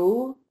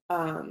do.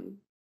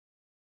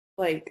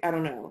 Like, I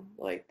don't know,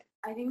 like,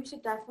 I think we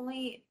should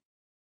definitely,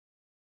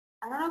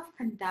 I don't know if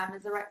condemn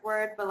is the right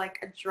word, but like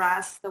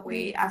address the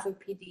way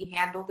SFPD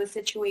handled the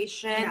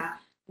situation. Yeah.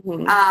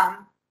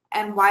 mhm.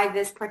 And why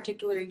this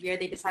particular year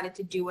they decided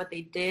to do what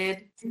they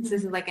did, since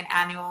this is like an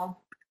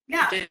annual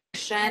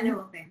tradition.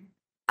 Annual thing.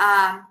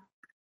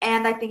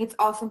 And I think it's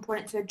also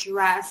important to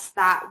address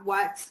that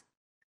what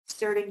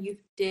certain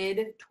youth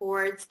did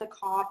towards the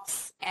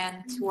cops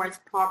and towards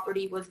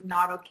property was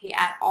not okay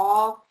at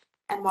all.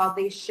 And while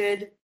they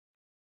should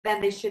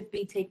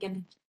be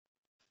taken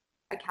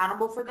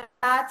accountable for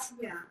that.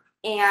 Yeah.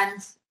 And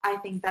I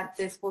think that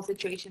this whole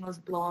situation was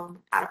blown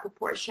out of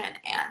proportion.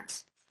 And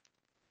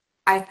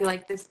I feel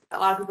like a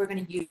lot of people are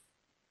going to use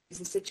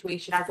the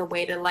situation as a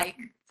way to like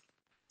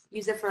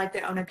use it for like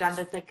their own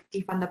agendas, like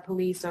defund the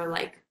police, or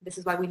like this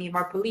is why we need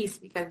more police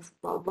because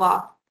blah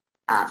blah.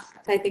 So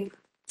I think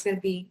it's going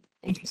to be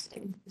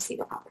interesting to see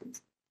what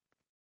happens.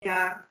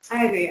 Yeah,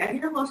 I agree. I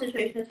think the whole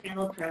situation is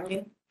handled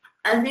fairly.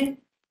 I think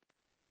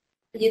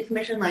the youth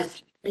commission, like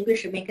we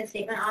should make a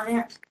statement on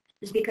it,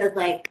 just because,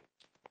 like,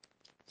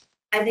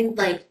 I think,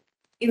 like,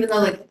 even though,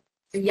 like,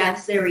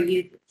 yes, there were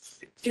youth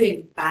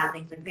doing bad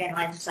things, like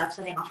vandalizing and stuff,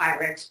 setting off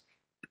fireworks,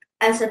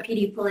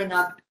 SFPD pulling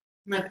up,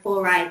 like,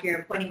 full riot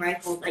gear, pointing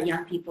rifles at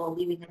young people,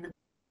 leaving them in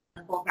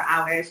the cold for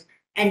hours,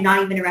 and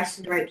not even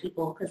arresting the right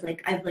people, because,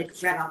 like, I've, like,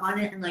 read up on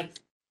it, and, like,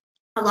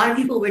 a lot of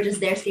people were just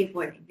there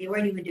skateboarding. They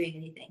weren't even doing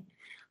anything.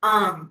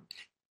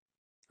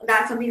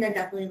 That's something that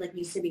definitely, like,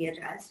 needs to be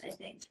addressed, I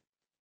think.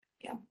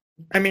 Yeah.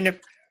 I mean, if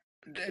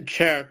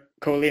Chair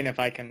Colleen, if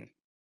I can.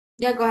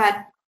 Yeah, go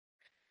ahead.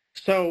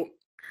 So,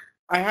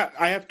 I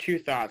have two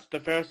thoughts. The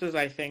first is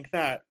I think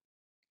that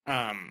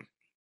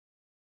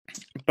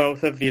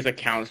both of these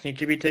accounts need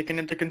to be taken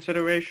into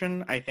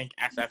consideration. I think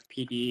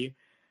SFPD,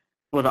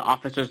 or the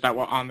officers that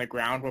were on the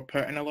ground, were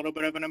put in a little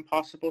bit of an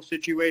impossible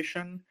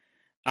situation.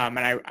 And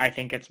I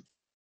think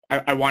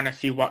I want to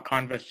see what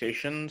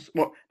conversations,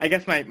 well, I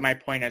guess my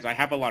point is I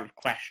have a lot of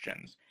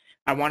questions.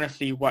 I want to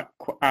see what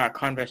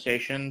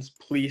conversations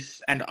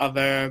police and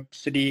other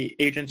city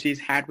agencies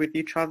had with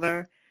each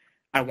other.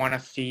 I want to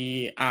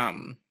see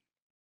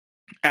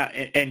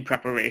in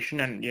preparation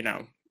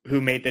and, who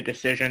made the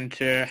decision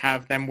to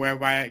have them wear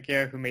riot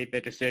gear, who made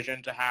the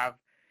decision to have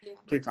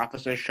police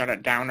officers shut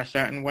it down a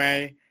certain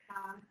way.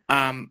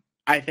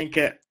 I think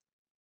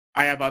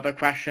I have other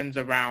questions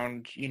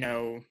around,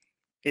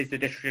 is the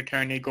district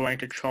attorney going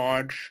to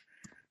charge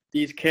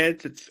these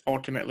kids? It's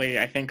ultimately,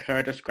 I think,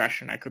 her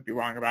discretion. I could be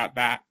wrong about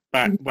that,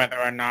 but whether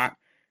or not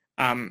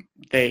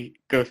they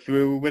go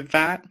through with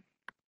that.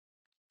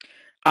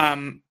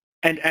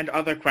 And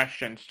other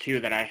questions,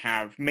 too, that I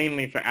have,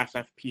 mainly for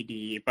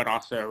SFPD, but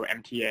also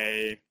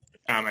MTA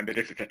and the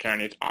district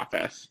attorney's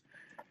office.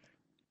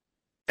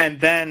 And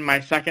then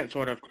my second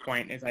sort of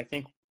point is I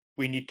think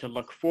we need to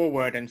look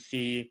forward and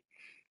see,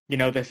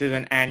 this is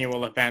an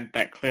annual event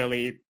that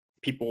clearly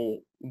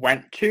people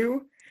went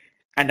to.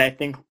 And I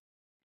think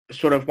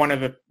sort of one of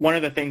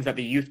the things that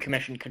the Youth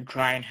Commission can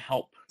try and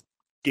help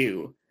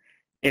do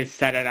is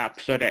set it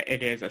up so that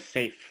it is a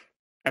safe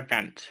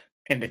event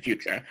in the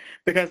future.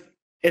 Because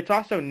it's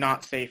also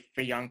not safe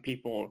for young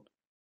people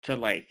to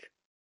like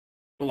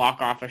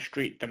block off a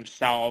street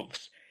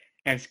themselves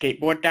and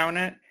skateboard down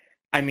it.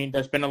 I mean,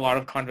 there's been a lot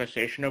of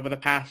conversation over the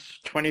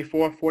past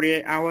 24,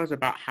 48 hours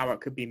about how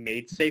it could be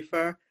made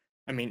safer.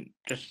 I mean,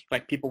 just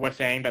like people were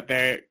saying that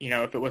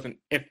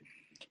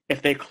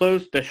if they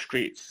closed the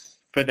streets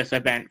for this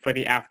event for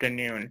the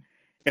afternoon,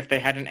 if they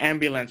had an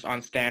ambulance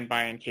on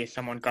standby in case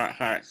someone got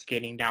hurt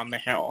skating down the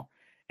hill,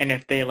 and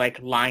if they like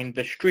lined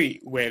the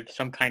street with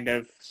some kind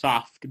of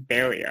soft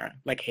barrier,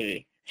 like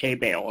hay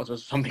bales or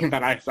something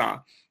that I saw.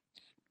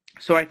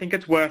 So I think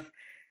it's worth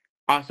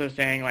also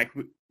saying, like,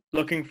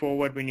 looking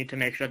forward, we need to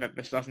make sure that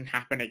this doesn't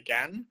happen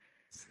again,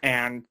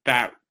 and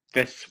that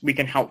we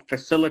can help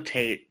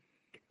facilitate,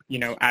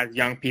 as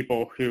young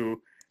people and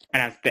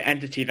as the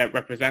entity that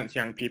represents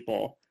young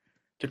people,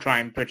 to try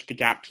and bridge the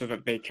gap so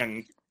that they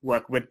can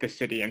work with the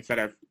city instead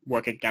of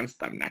work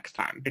against them next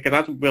time. Because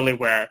that's really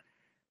where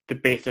the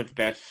base of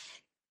this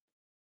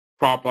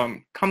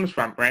problem comes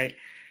from, right?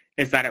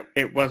 Is that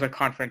it was a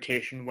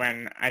confrontation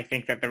when I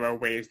think that there are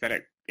ways that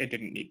it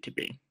didn't need to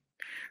be.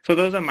 So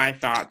those are my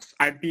thoughts.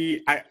 I'd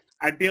be a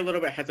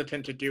little bit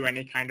hesitant to do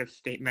any kind of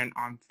statement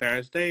on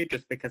Thursday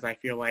just because I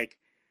feel like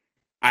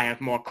I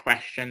have more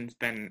questions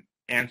than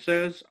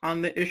answers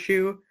on the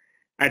issue.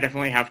 I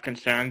definitely have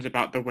concerns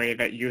about the way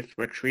that youth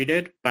were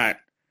treated, but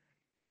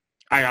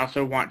I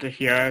also want to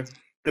hear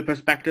the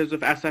perspectives of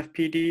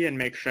SFPD and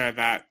make sure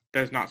that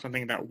there's not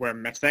something that we're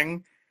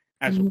missing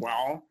as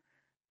well.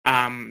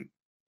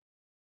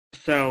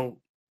 So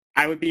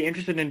I would be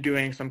interested in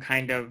doing some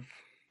kind of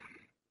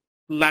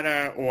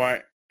letter or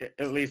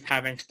at least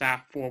having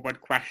staff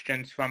forward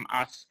questions from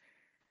us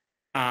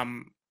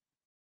to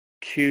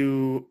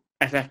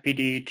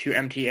SFPD, to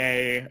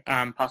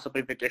MTA,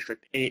 possibly the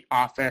District 8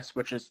 office,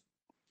 which is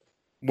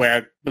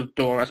where the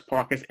Dolores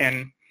Park is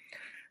in.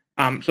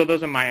 So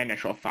those are my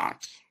initial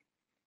thoughts.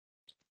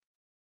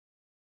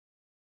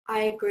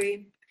 I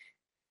agree.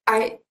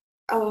 I'm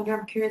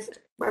curious.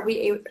 Are we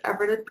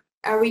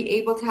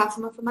able to have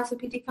someone from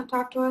SOPD come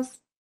talk to us,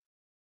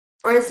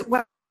 or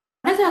when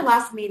is our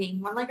last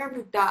meeting? When are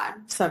we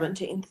done?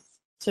 17th.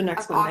 So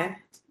next Of Monday.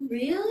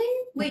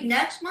 Really? Wait,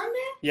 next Monday?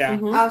 Yeah.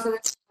 Mhm. Oh, so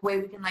that's a way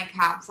we can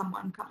have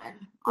someone come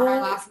in on our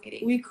Well, last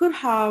meeting. We could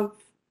have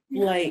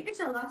It's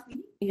our last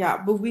meeting. yeah,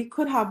 but we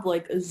could have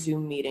a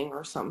Zoom meeting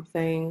or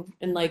something,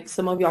 and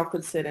some of y'all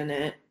could sit in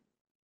it,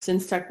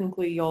 since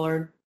technically y'all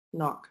are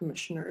not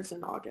commissioners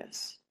in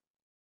August.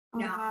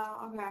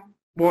 Oh, okay.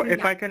 Well, Yeah.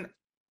 if I can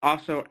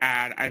also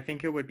add, I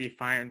think it would be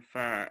fine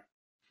for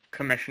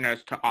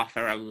commissioners to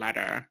author a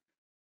letter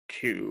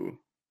to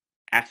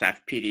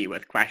SFPD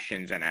with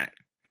questions in it.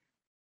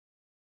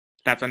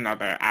 That's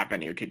another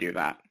avenue to do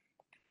that.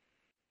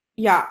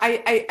 Yeah,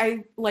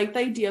 I like the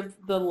idea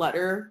of the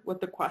letter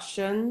with the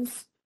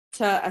questions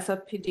to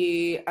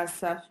SFPD,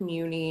 SF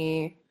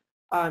Muni,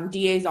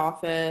 DA's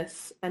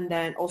office, and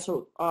then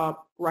also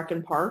Rec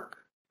and Park.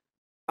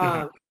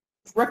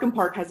 Rec and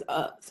Park has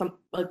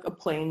a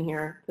plane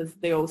here because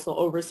they also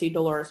oversee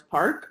Dolores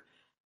Park.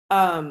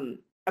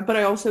 But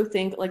I also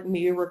think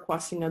maybe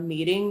requesting a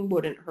meeting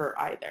wouldn't hurt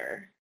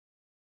either.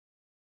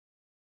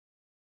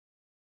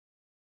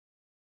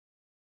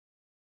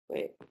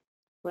 Wait,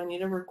 do I need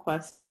to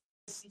request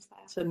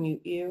to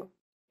mute you,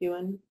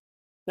 Ewan?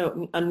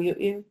 No,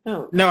 unmute you?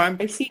 No. No,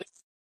 I see.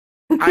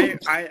 Sorry,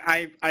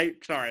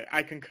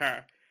 I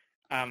concur.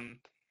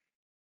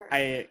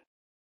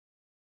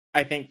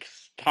 I think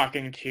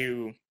talking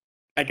to,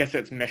 I guess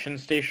it's Mission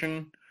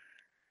Station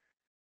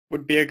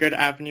would be a good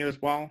avenue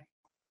as well.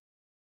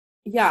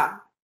 Yeah.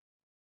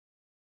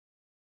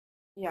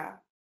 Yeah.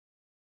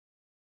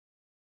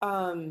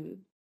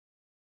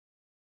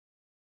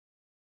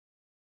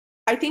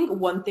 I think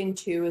one thing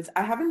too is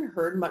I haven't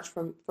heard much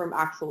from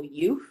actual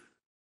youth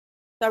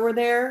that were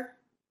there.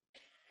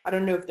 I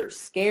don't know if they're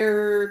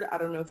scared. I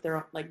don't know if they're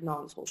on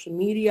non-social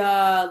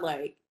media,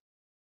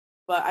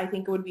 but I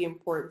think it would be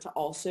important to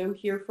also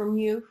hear from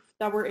youth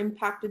that were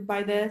impacted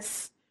by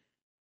this.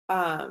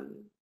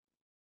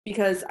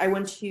 Because I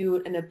went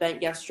to an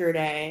event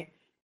yesterday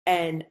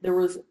and there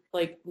was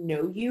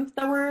no youth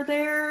that were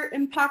there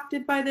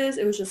impacted by this.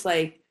 It was just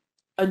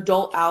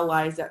adult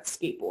allies that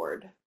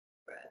skateboard.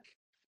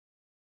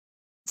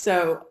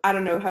 So I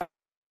don't know, have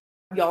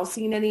y'all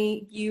seen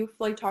any youth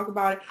talk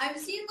about it? I've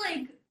seen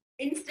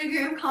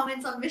Instagram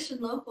comments on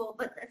Mission Local,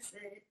 but that's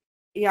it.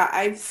 Yeah,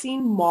 I've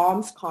seen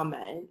moms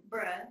comment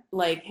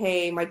Bruh.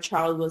 hey, my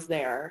child was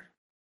there.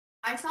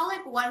 I saw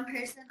one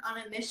person on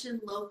a Mission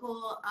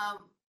Local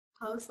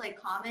post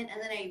comment,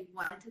 and then I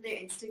went to their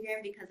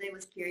Instagram because I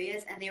was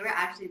curious, and they were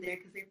actually there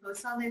because they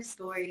posted on their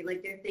story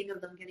their thing of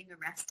them getting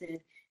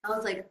arrested. I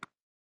was like,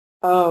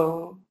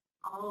 oh,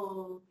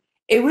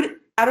 it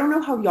would. I don't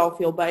know how y'all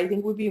feel, but I think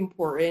it would be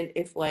important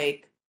if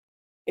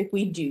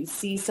we do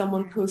see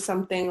someone post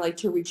something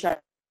to reach out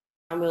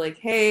and be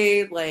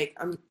hey,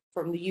 I'm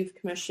from the youth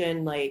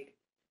commission,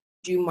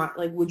 do you mind,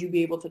 would you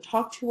be able to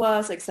talk to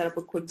us, set up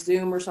a quick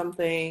Zoom or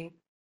something?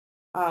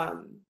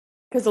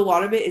 Because a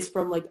lot of it is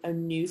from a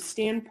news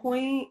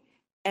standpoint,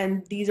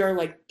 and these are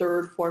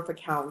third, fourth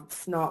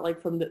accounts,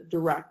 not from the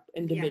direct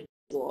individual.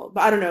 Yeah.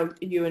 But I don't know,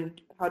 Ewan,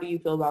 how do you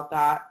feel about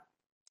that?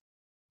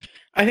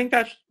 I think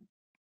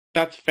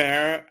that's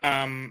fair.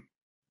 I'm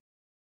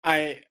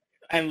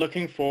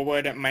looking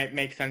forward. It might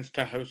make sense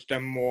to host a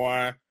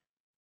more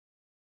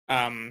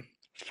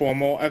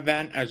formal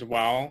event as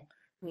well,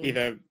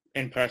 either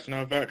in person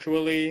or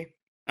virtually,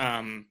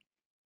 to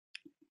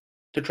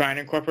try and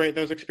incorporate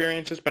those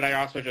experiences. But I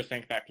also just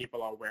think that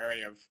people are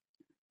wary of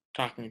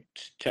talking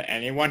to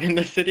anyone in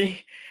the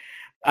city,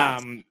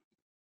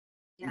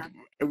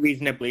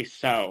 reasonably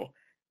so.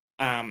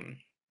 Yeah.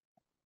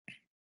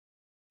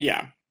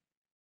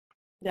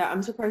 Yeah,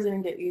 I'm surprised I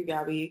didn't get you,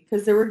 Gabby,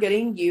 because they were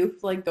getting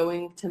youth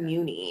going to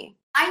Muni.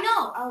 I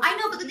know,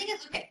 but the thing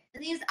is,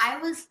 I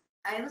was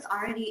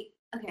already,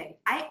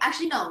 I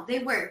actually no, they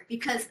were,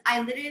 because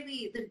I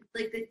literally, the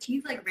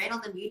teens ran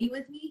on the Muni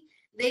with me.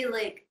 They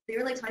were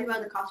talking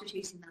about the cops were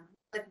chasing them.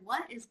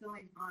 What is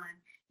going on?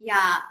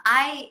 Yeah,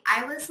 I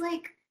was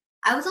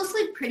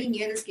also pretty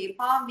near the skate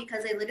prom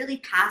because I literally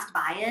passed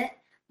by it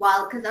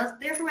because I was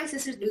there for my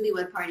sister's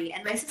newlywed party,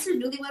 and my sister's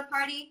newlywed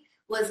party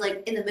was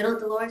in the middle of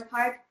Dolores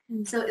Park.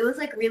 So it was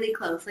really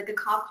close. A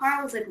cop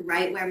car was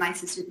right where my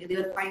sister's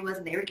newlywed party was,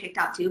 and they were kicked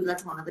out too, but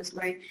that's one other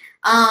story.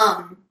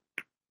 But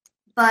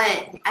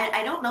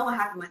I don't know what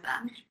happened with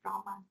that.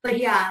 But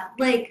yeah,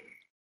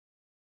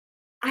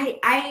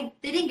 I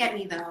they didn't get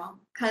me though,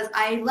 because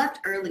I left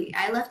early.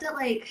 I left at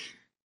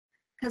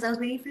because I was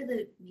waiting for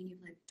the meeting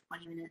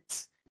 20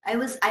 minutes. I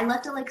left at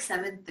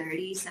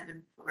 7:30,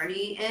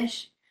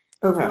 7:40-ish.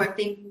 Okay. Before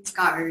things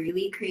got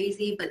really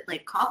crazy, but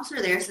cops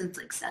were there since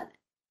 7.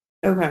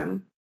 Okay.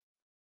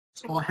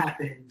 It's all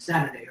happened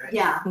Saturday, right?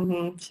 Yeah.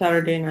 Mm-hmm.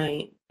 Saturday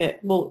night.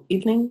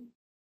 Evening?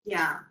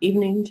 Yeah.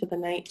 Evening to the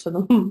night to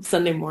the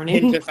Sunday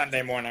morning. Into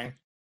Sunday morning.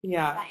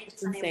 Yeah, that into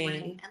it's Sunday insane.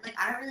 morning. And like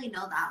I don't really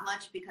know that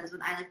much because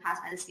when I like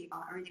passed by the skate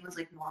park, everything was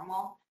like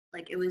normal.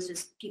 Like it was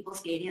just people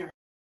skating,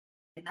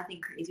 like nothing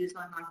crazy was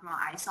going on from what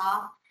I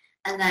saw.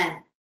 And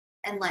then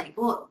and like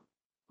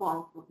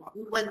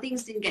when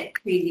things didn't get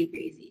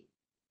crazy.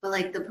 But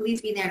like the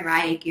police being there in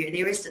riot gear,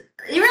 they were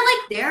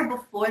like there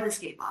before the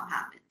skate bomb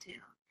happened too.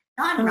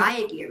 Not in Oh.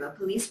 riot gear, but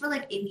police were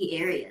like in the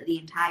area the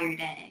entire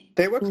day.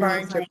 They were Yeah.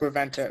 trying to Like-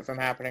 prevent it from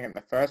happening in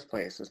the first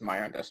place, is my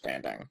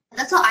understanding.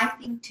 That's what I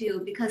think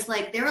too, because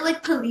like there were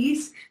like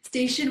police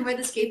station where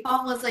the skate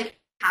bomb was like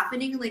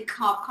happening, like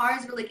cop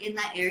cars were like in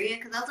that area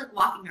because I was like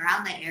walking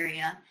around that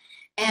area,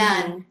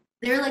 and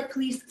there were like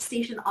police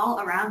station all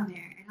around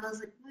there, and I was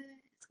like, what?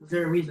 Was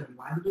there a reason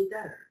why we did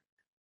that? Or?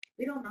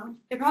 We don't know.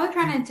 They're probably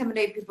trying to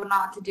intimidate people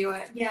not to do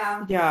it.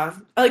 Yeah. Yeah,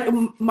 like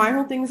my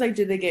whole thing is like,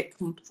 do they get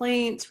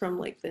complaints from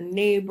like the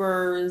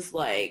neighbors?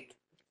 Like,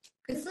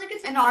 It's like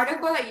it's An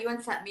article that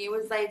UN sent me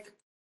was like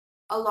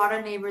a lot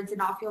of neighbors did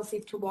not feel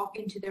safe to walk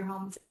into their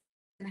homes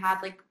and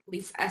had like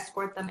police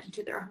escort them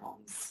into their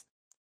homes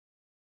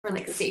for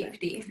like Interesting.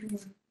 safety.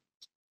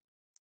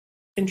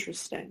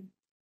 interesting.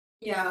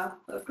 Yeah,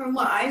 but from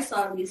what I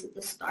saw, at least at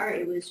the start,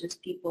 it was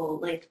just people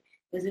like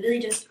it was literally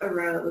just a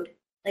road,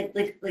 like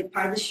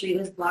part of the street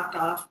was blocked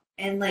off,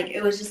 and like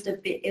it was just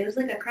it was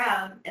like a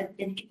crowd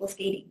and people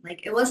skating.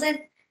 Like it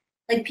wasn't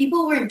like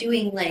people weren't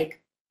doing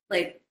like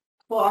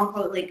quote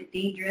unquote like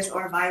dangerous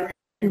or violent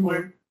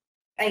or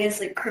I guess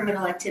like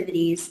criminal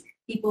activities.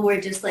 People were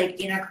just like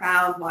in a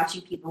crowd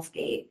watching people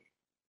skate.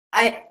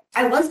 I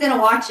was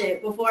gonna watch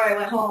it before I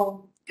went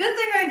home. Good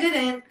thing I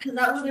didn't, because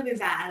that would have been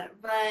bad.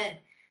 But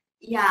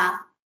yeah,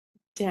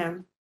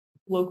 Damn,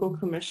 local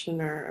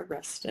commissioner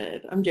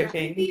arrested. I'm it'd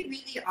joking. be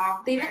really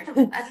awkward. They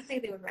didn't. I don't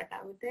think they would write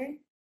that, would they?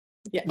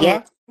 Yeah,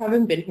 Yeah. I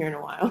haven't been here in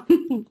a while.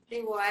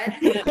 They would.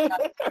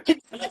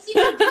 It's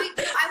even doing,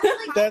 I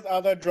was like There's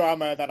other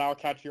drama that I'll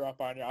catch you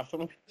up on,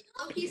 Yasemin.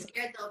 low-key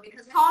scared though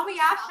because Call me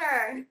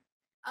after.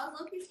 I was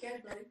low-key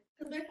scared though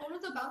because their phone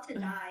was about to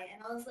die,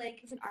 and I was like,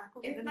 It's an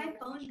article. if my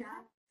phone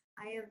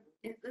dies,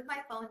 if my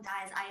phone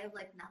dies, I have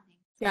like nothing.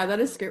 Yeah,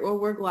 that is scary. Well,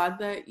 we're glad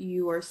that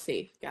you are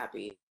safe,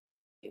 Gabby.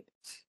 It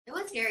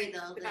was scary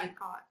though. Got Like,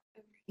 caught.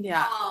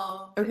 Yeah.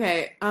 oh,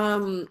 Okay.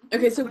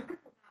 Okay. So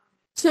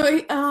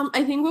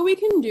I think what we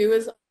can do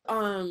is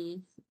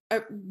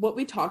what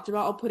we talked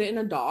about. I'll put it in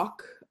a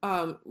doc.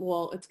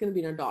 Well, it's gonna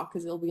be in a doc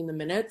because it'll be in the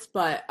minutes.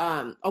 But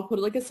I'll put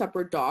like a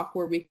separate doc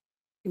where we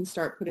can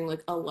start putting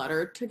like a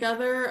letter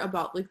together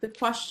about like the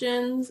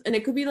questions, and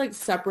it could be like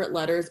separate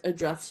letters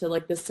addressed to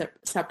like the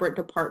separate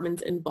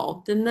departments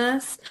involved in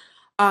this.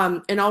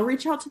 And I'll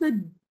reach out to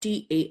the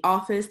D8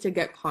 office to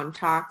get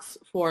contacts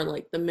for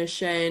like the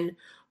mission,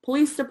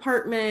 police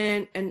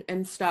department,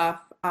 and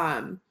stuff.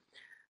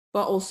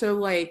 But also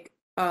like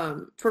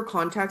for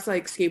contacts,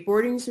 like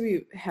skateboarding used to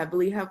be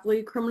heavily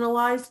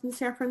criminalized in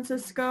San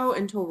Francisco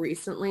until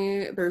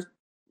recently. There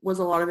was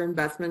a lot of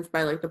investments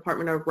by like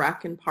Department of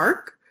Rec and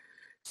Park.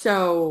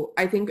 So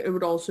I think it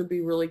would also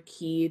be really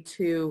key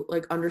to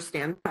like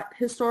understand that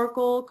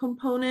historical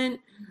component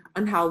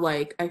and how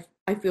like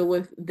I feel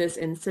with this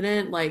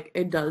incident, like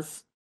it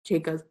does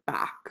take us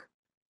back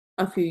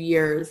a few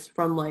years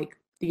from like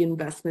the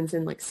investments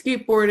in like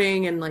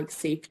skateboarding and like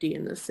safety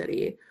in the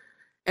city,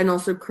 and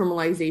also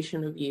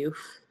criminalization of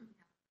youth.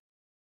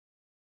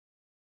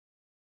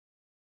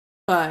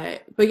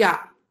 But yeah.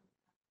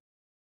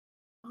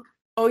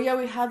 Oh yeah,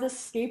 we had the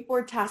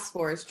skateboard task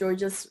force. Joy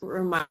just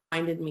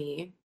reminded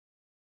me.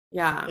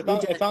 Yeah, we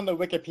did. It's on the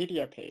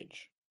Wikipedia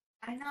page.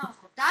 I know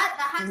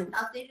that hasn't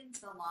updated in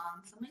so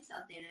long. Somebody's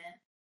updated it.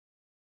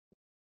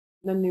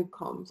 The new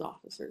comms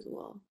officers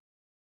will.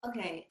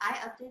 Okay, I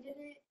updated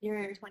it.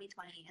 You're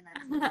 2020,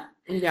 and then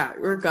Yeah,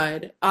 we're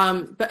good.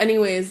 But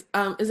anyways,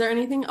 is there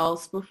anything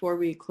else before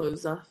we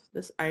close off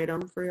this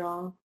item for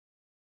y'all?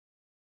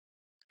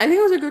 I think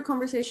it was a good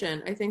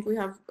conversation. I think we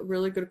have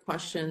really good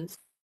questions.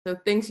 So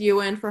thanks,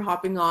 Ewan, for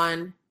hopping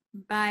on.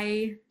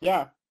 Bye.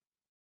 Yeah.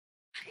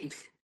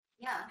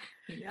 yeah.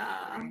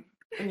 Yeah.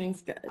 I think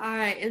it's good. All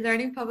right. Is there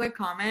any public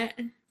comment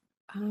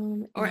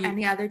or yeah,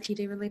 any other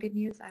TJ related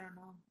news? I don't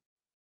know.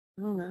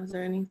 I don't know. Is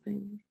there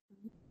anything?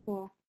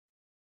 Cool.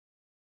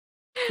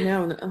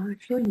 No,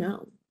 actually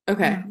no.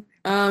 Okay.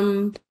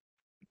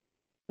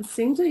 It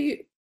seems that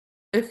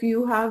if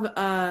you have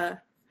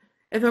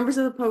if members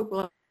of the public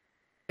would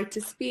like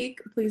to speak,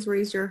 please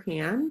raise your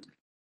hand.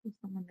 Is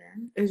someone there?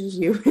 It's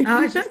just you.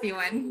 Oh, it's just you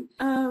one.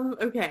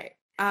 Okay.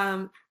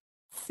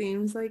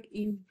 Seems like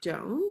you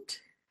don't.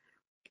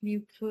 Can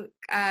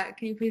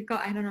you please go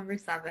item number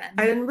 7?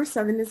 Item number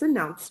 7 is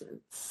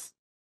announcements.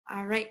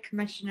 All right,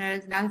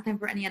 commissioners. Now it's time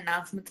for any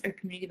announcements or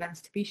community events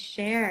to be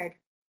shared.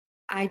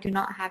 I do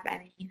not have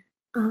any.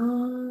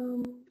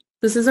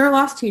 This is our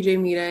last TJ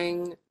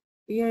meeting.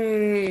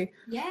 Yay.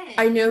 Yay.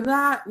 I know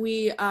that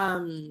we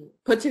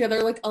put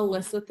together like a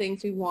list of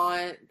things we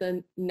want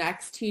the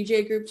next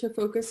TJ group to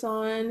focus We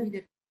on.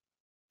 did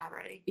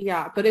already.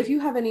 Yeah, but if you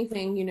have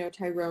anything,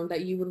 Tyrone,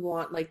 that you would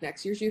want like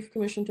next year's youth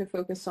commission to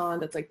focus on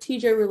that's like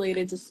TJ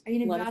related, just Are you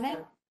gonna let be us on it?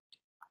 know.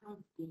 I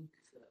don't think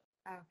so.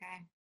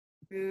 Okay.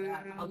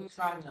 I'm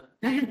trying to.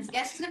 This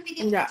guest is gonna be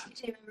the Yeah.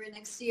 TJ member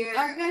next year.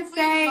 I was gonna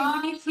say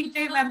we need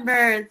TJ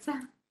members.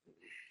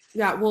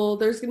 Yeah, well,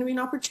 there's going to be an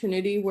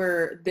opportunity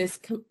where this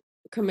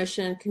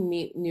commission can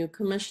meet new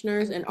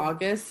commissioners in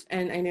August,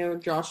 and I know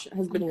Josh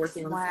has been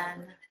working on that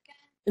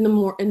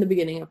When? in the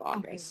beginning of Okay.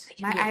 August.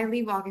 I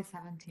leave August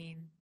 17th.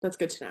 That's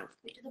good to know.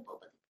 We do the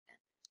boba.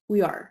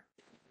 We are.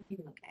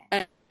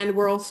 Okay. And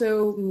we're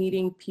also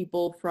meeting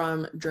people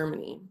from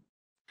Germany.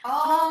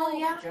 Oh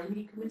yeah.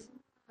 Germany commission?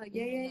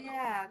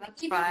 Yeah.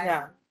 That's Even- fine.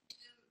 Yeah.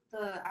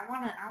 I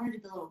wanna do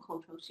the little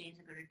cultural exchange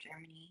and go to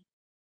Germany.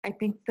 I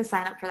think the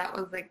sign up for that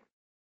was like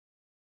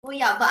Well,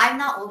 yeah, but I'm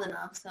not old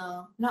enough,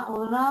 so not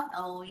old enough.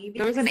 oh, you'd be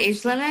There was like an age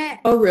 16. limit.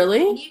 Oh,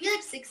 really? You'd be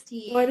like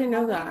 16. Oh, I didn't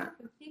know that.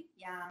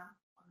 Yeah.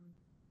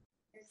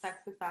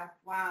 Sucks to suck.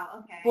 Wow.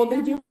 Okay. Well,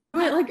 they do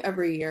it like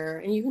every year,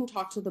 and you can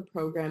talk to the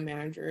program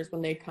managers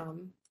when they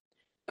come.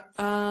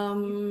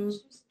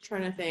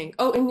 Trying to think.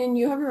 Oh, and then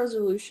you have a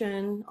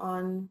resolution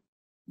on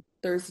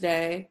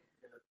Thursday.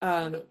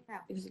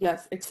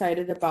 Yes,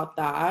 excited about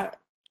that.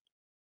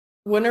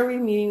 When are we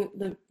meeting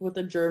with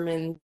the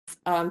Germans?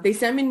 They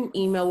sent me an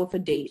email with a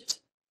date.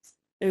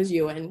 It was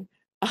Ewan.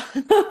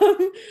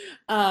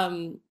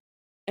 I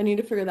need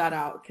to figure that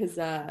out because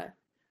I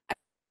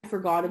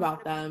forgot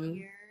about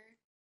them.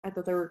 I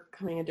thought they were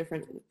coming a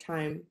different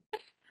time.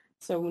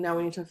 So now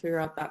we need to figure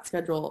out that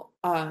schedule.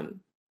 No,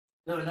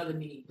 another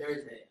meeting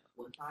Thursday.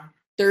 What time?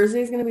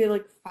 Thursday's gonna be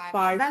like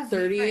That's Zoom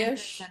or in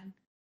 5:30ish. person.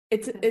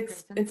 It's in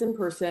it's person? it's in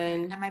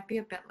person. It might be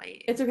a bit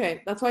late. It's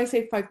okay. That's why I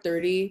say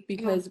 5:30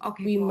 because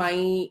okay, we cool.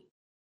 might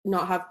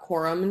not have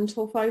quorum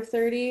until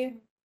 5:30.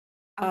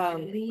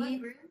 Really?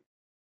 What room?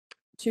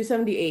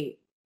 278.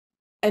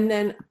 And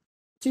then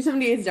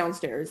 278 is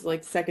downstairs,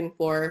 like second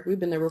floor. We've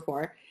been there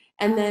before.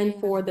 And then yeah.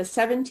 for the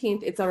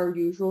 17th, it's at our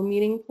usual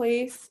meeting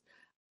place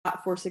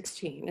at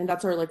 416. And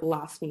that's our like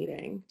last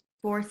meeting.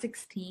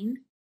 416.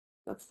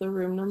 That's the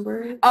room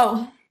number.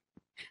 Oh,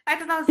 I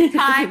thought that was the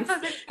time. So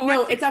it's like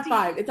No, it's at 4:16.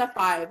 5. It's at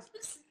 5.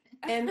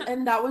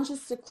 And that one's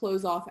just to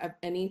close off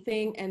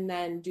anything and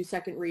then do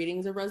second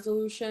readings of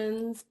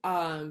resolutions.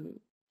 And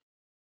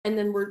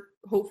then we're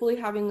hopefully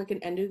having like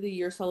an end of the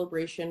year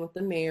celebration with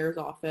the mayor's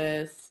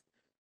office,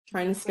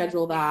 trying to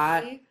schedule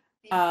that.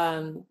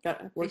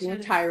 Working with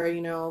should- Tyra,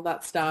 you know,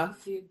 that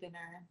stuff. Do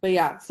dinner. But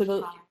yeah, so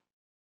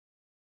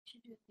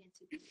Should do a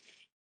fancy.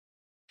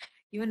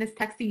 Ewan is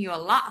texting you a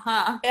lot,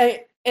 huh?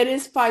 it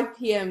is 5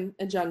 p.m.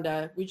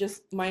 agenda. We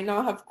just might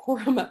not have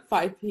quorum at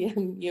 5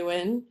 p.m.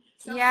 Ewan.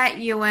 So- Yeah,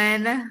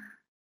 Ewan.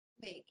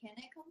 Wait, can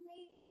I come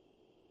late?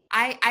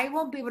 I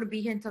won't be able to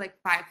be here until like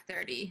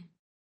 5:30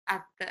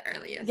 at the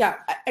earliest. Yeah,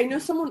 I know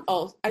someone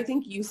else. I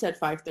think you said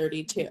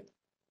 5:30 too.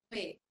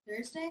 Wait,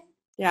 Thursday?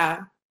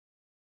 Yeah.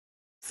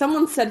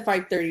 Someone said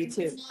 5:30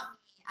 too. It's not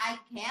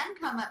me. I can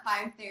come at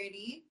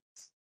 5:30.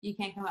 You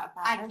can't come at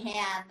 5. I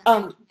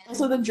can.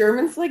 So the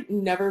Germans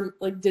never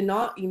did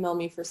not email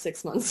me for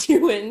 6 months,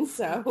 Ewan,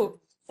 so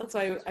that's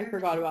why I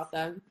forgot about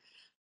them.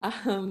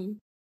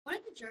 What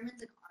if the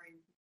Germans are?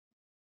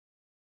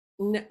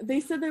 They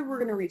said they were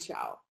gonna reach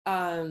out.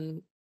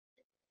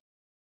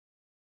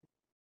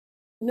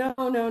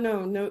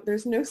 No.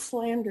 There's no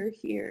slander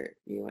here,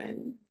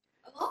 Ewan.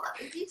 Oh,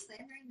 is he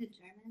slandering the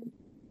Germans?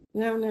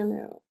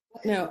 No.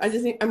 What No, is- I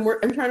just think I'm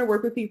trying to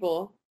work with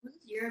people. What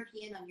is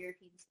European on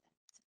European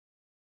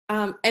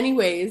stuff?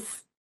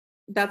 Anyways,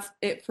 that's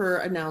it for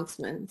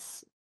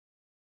announcements.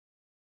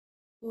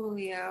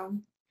 Julio.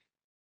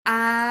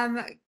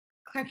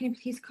 Claire, can you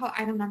please call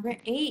item number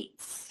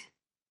 8?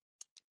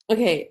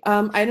 Okay,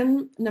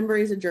 item number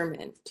is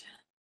adjournment.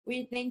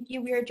 We thank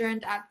you. We are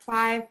adjourned at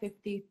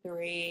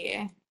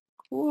 5:53.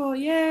 Cool,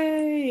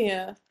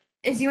 yay!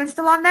 Is Ewan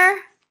still on there?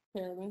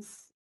 Here,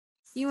 miss.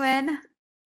 Ewan?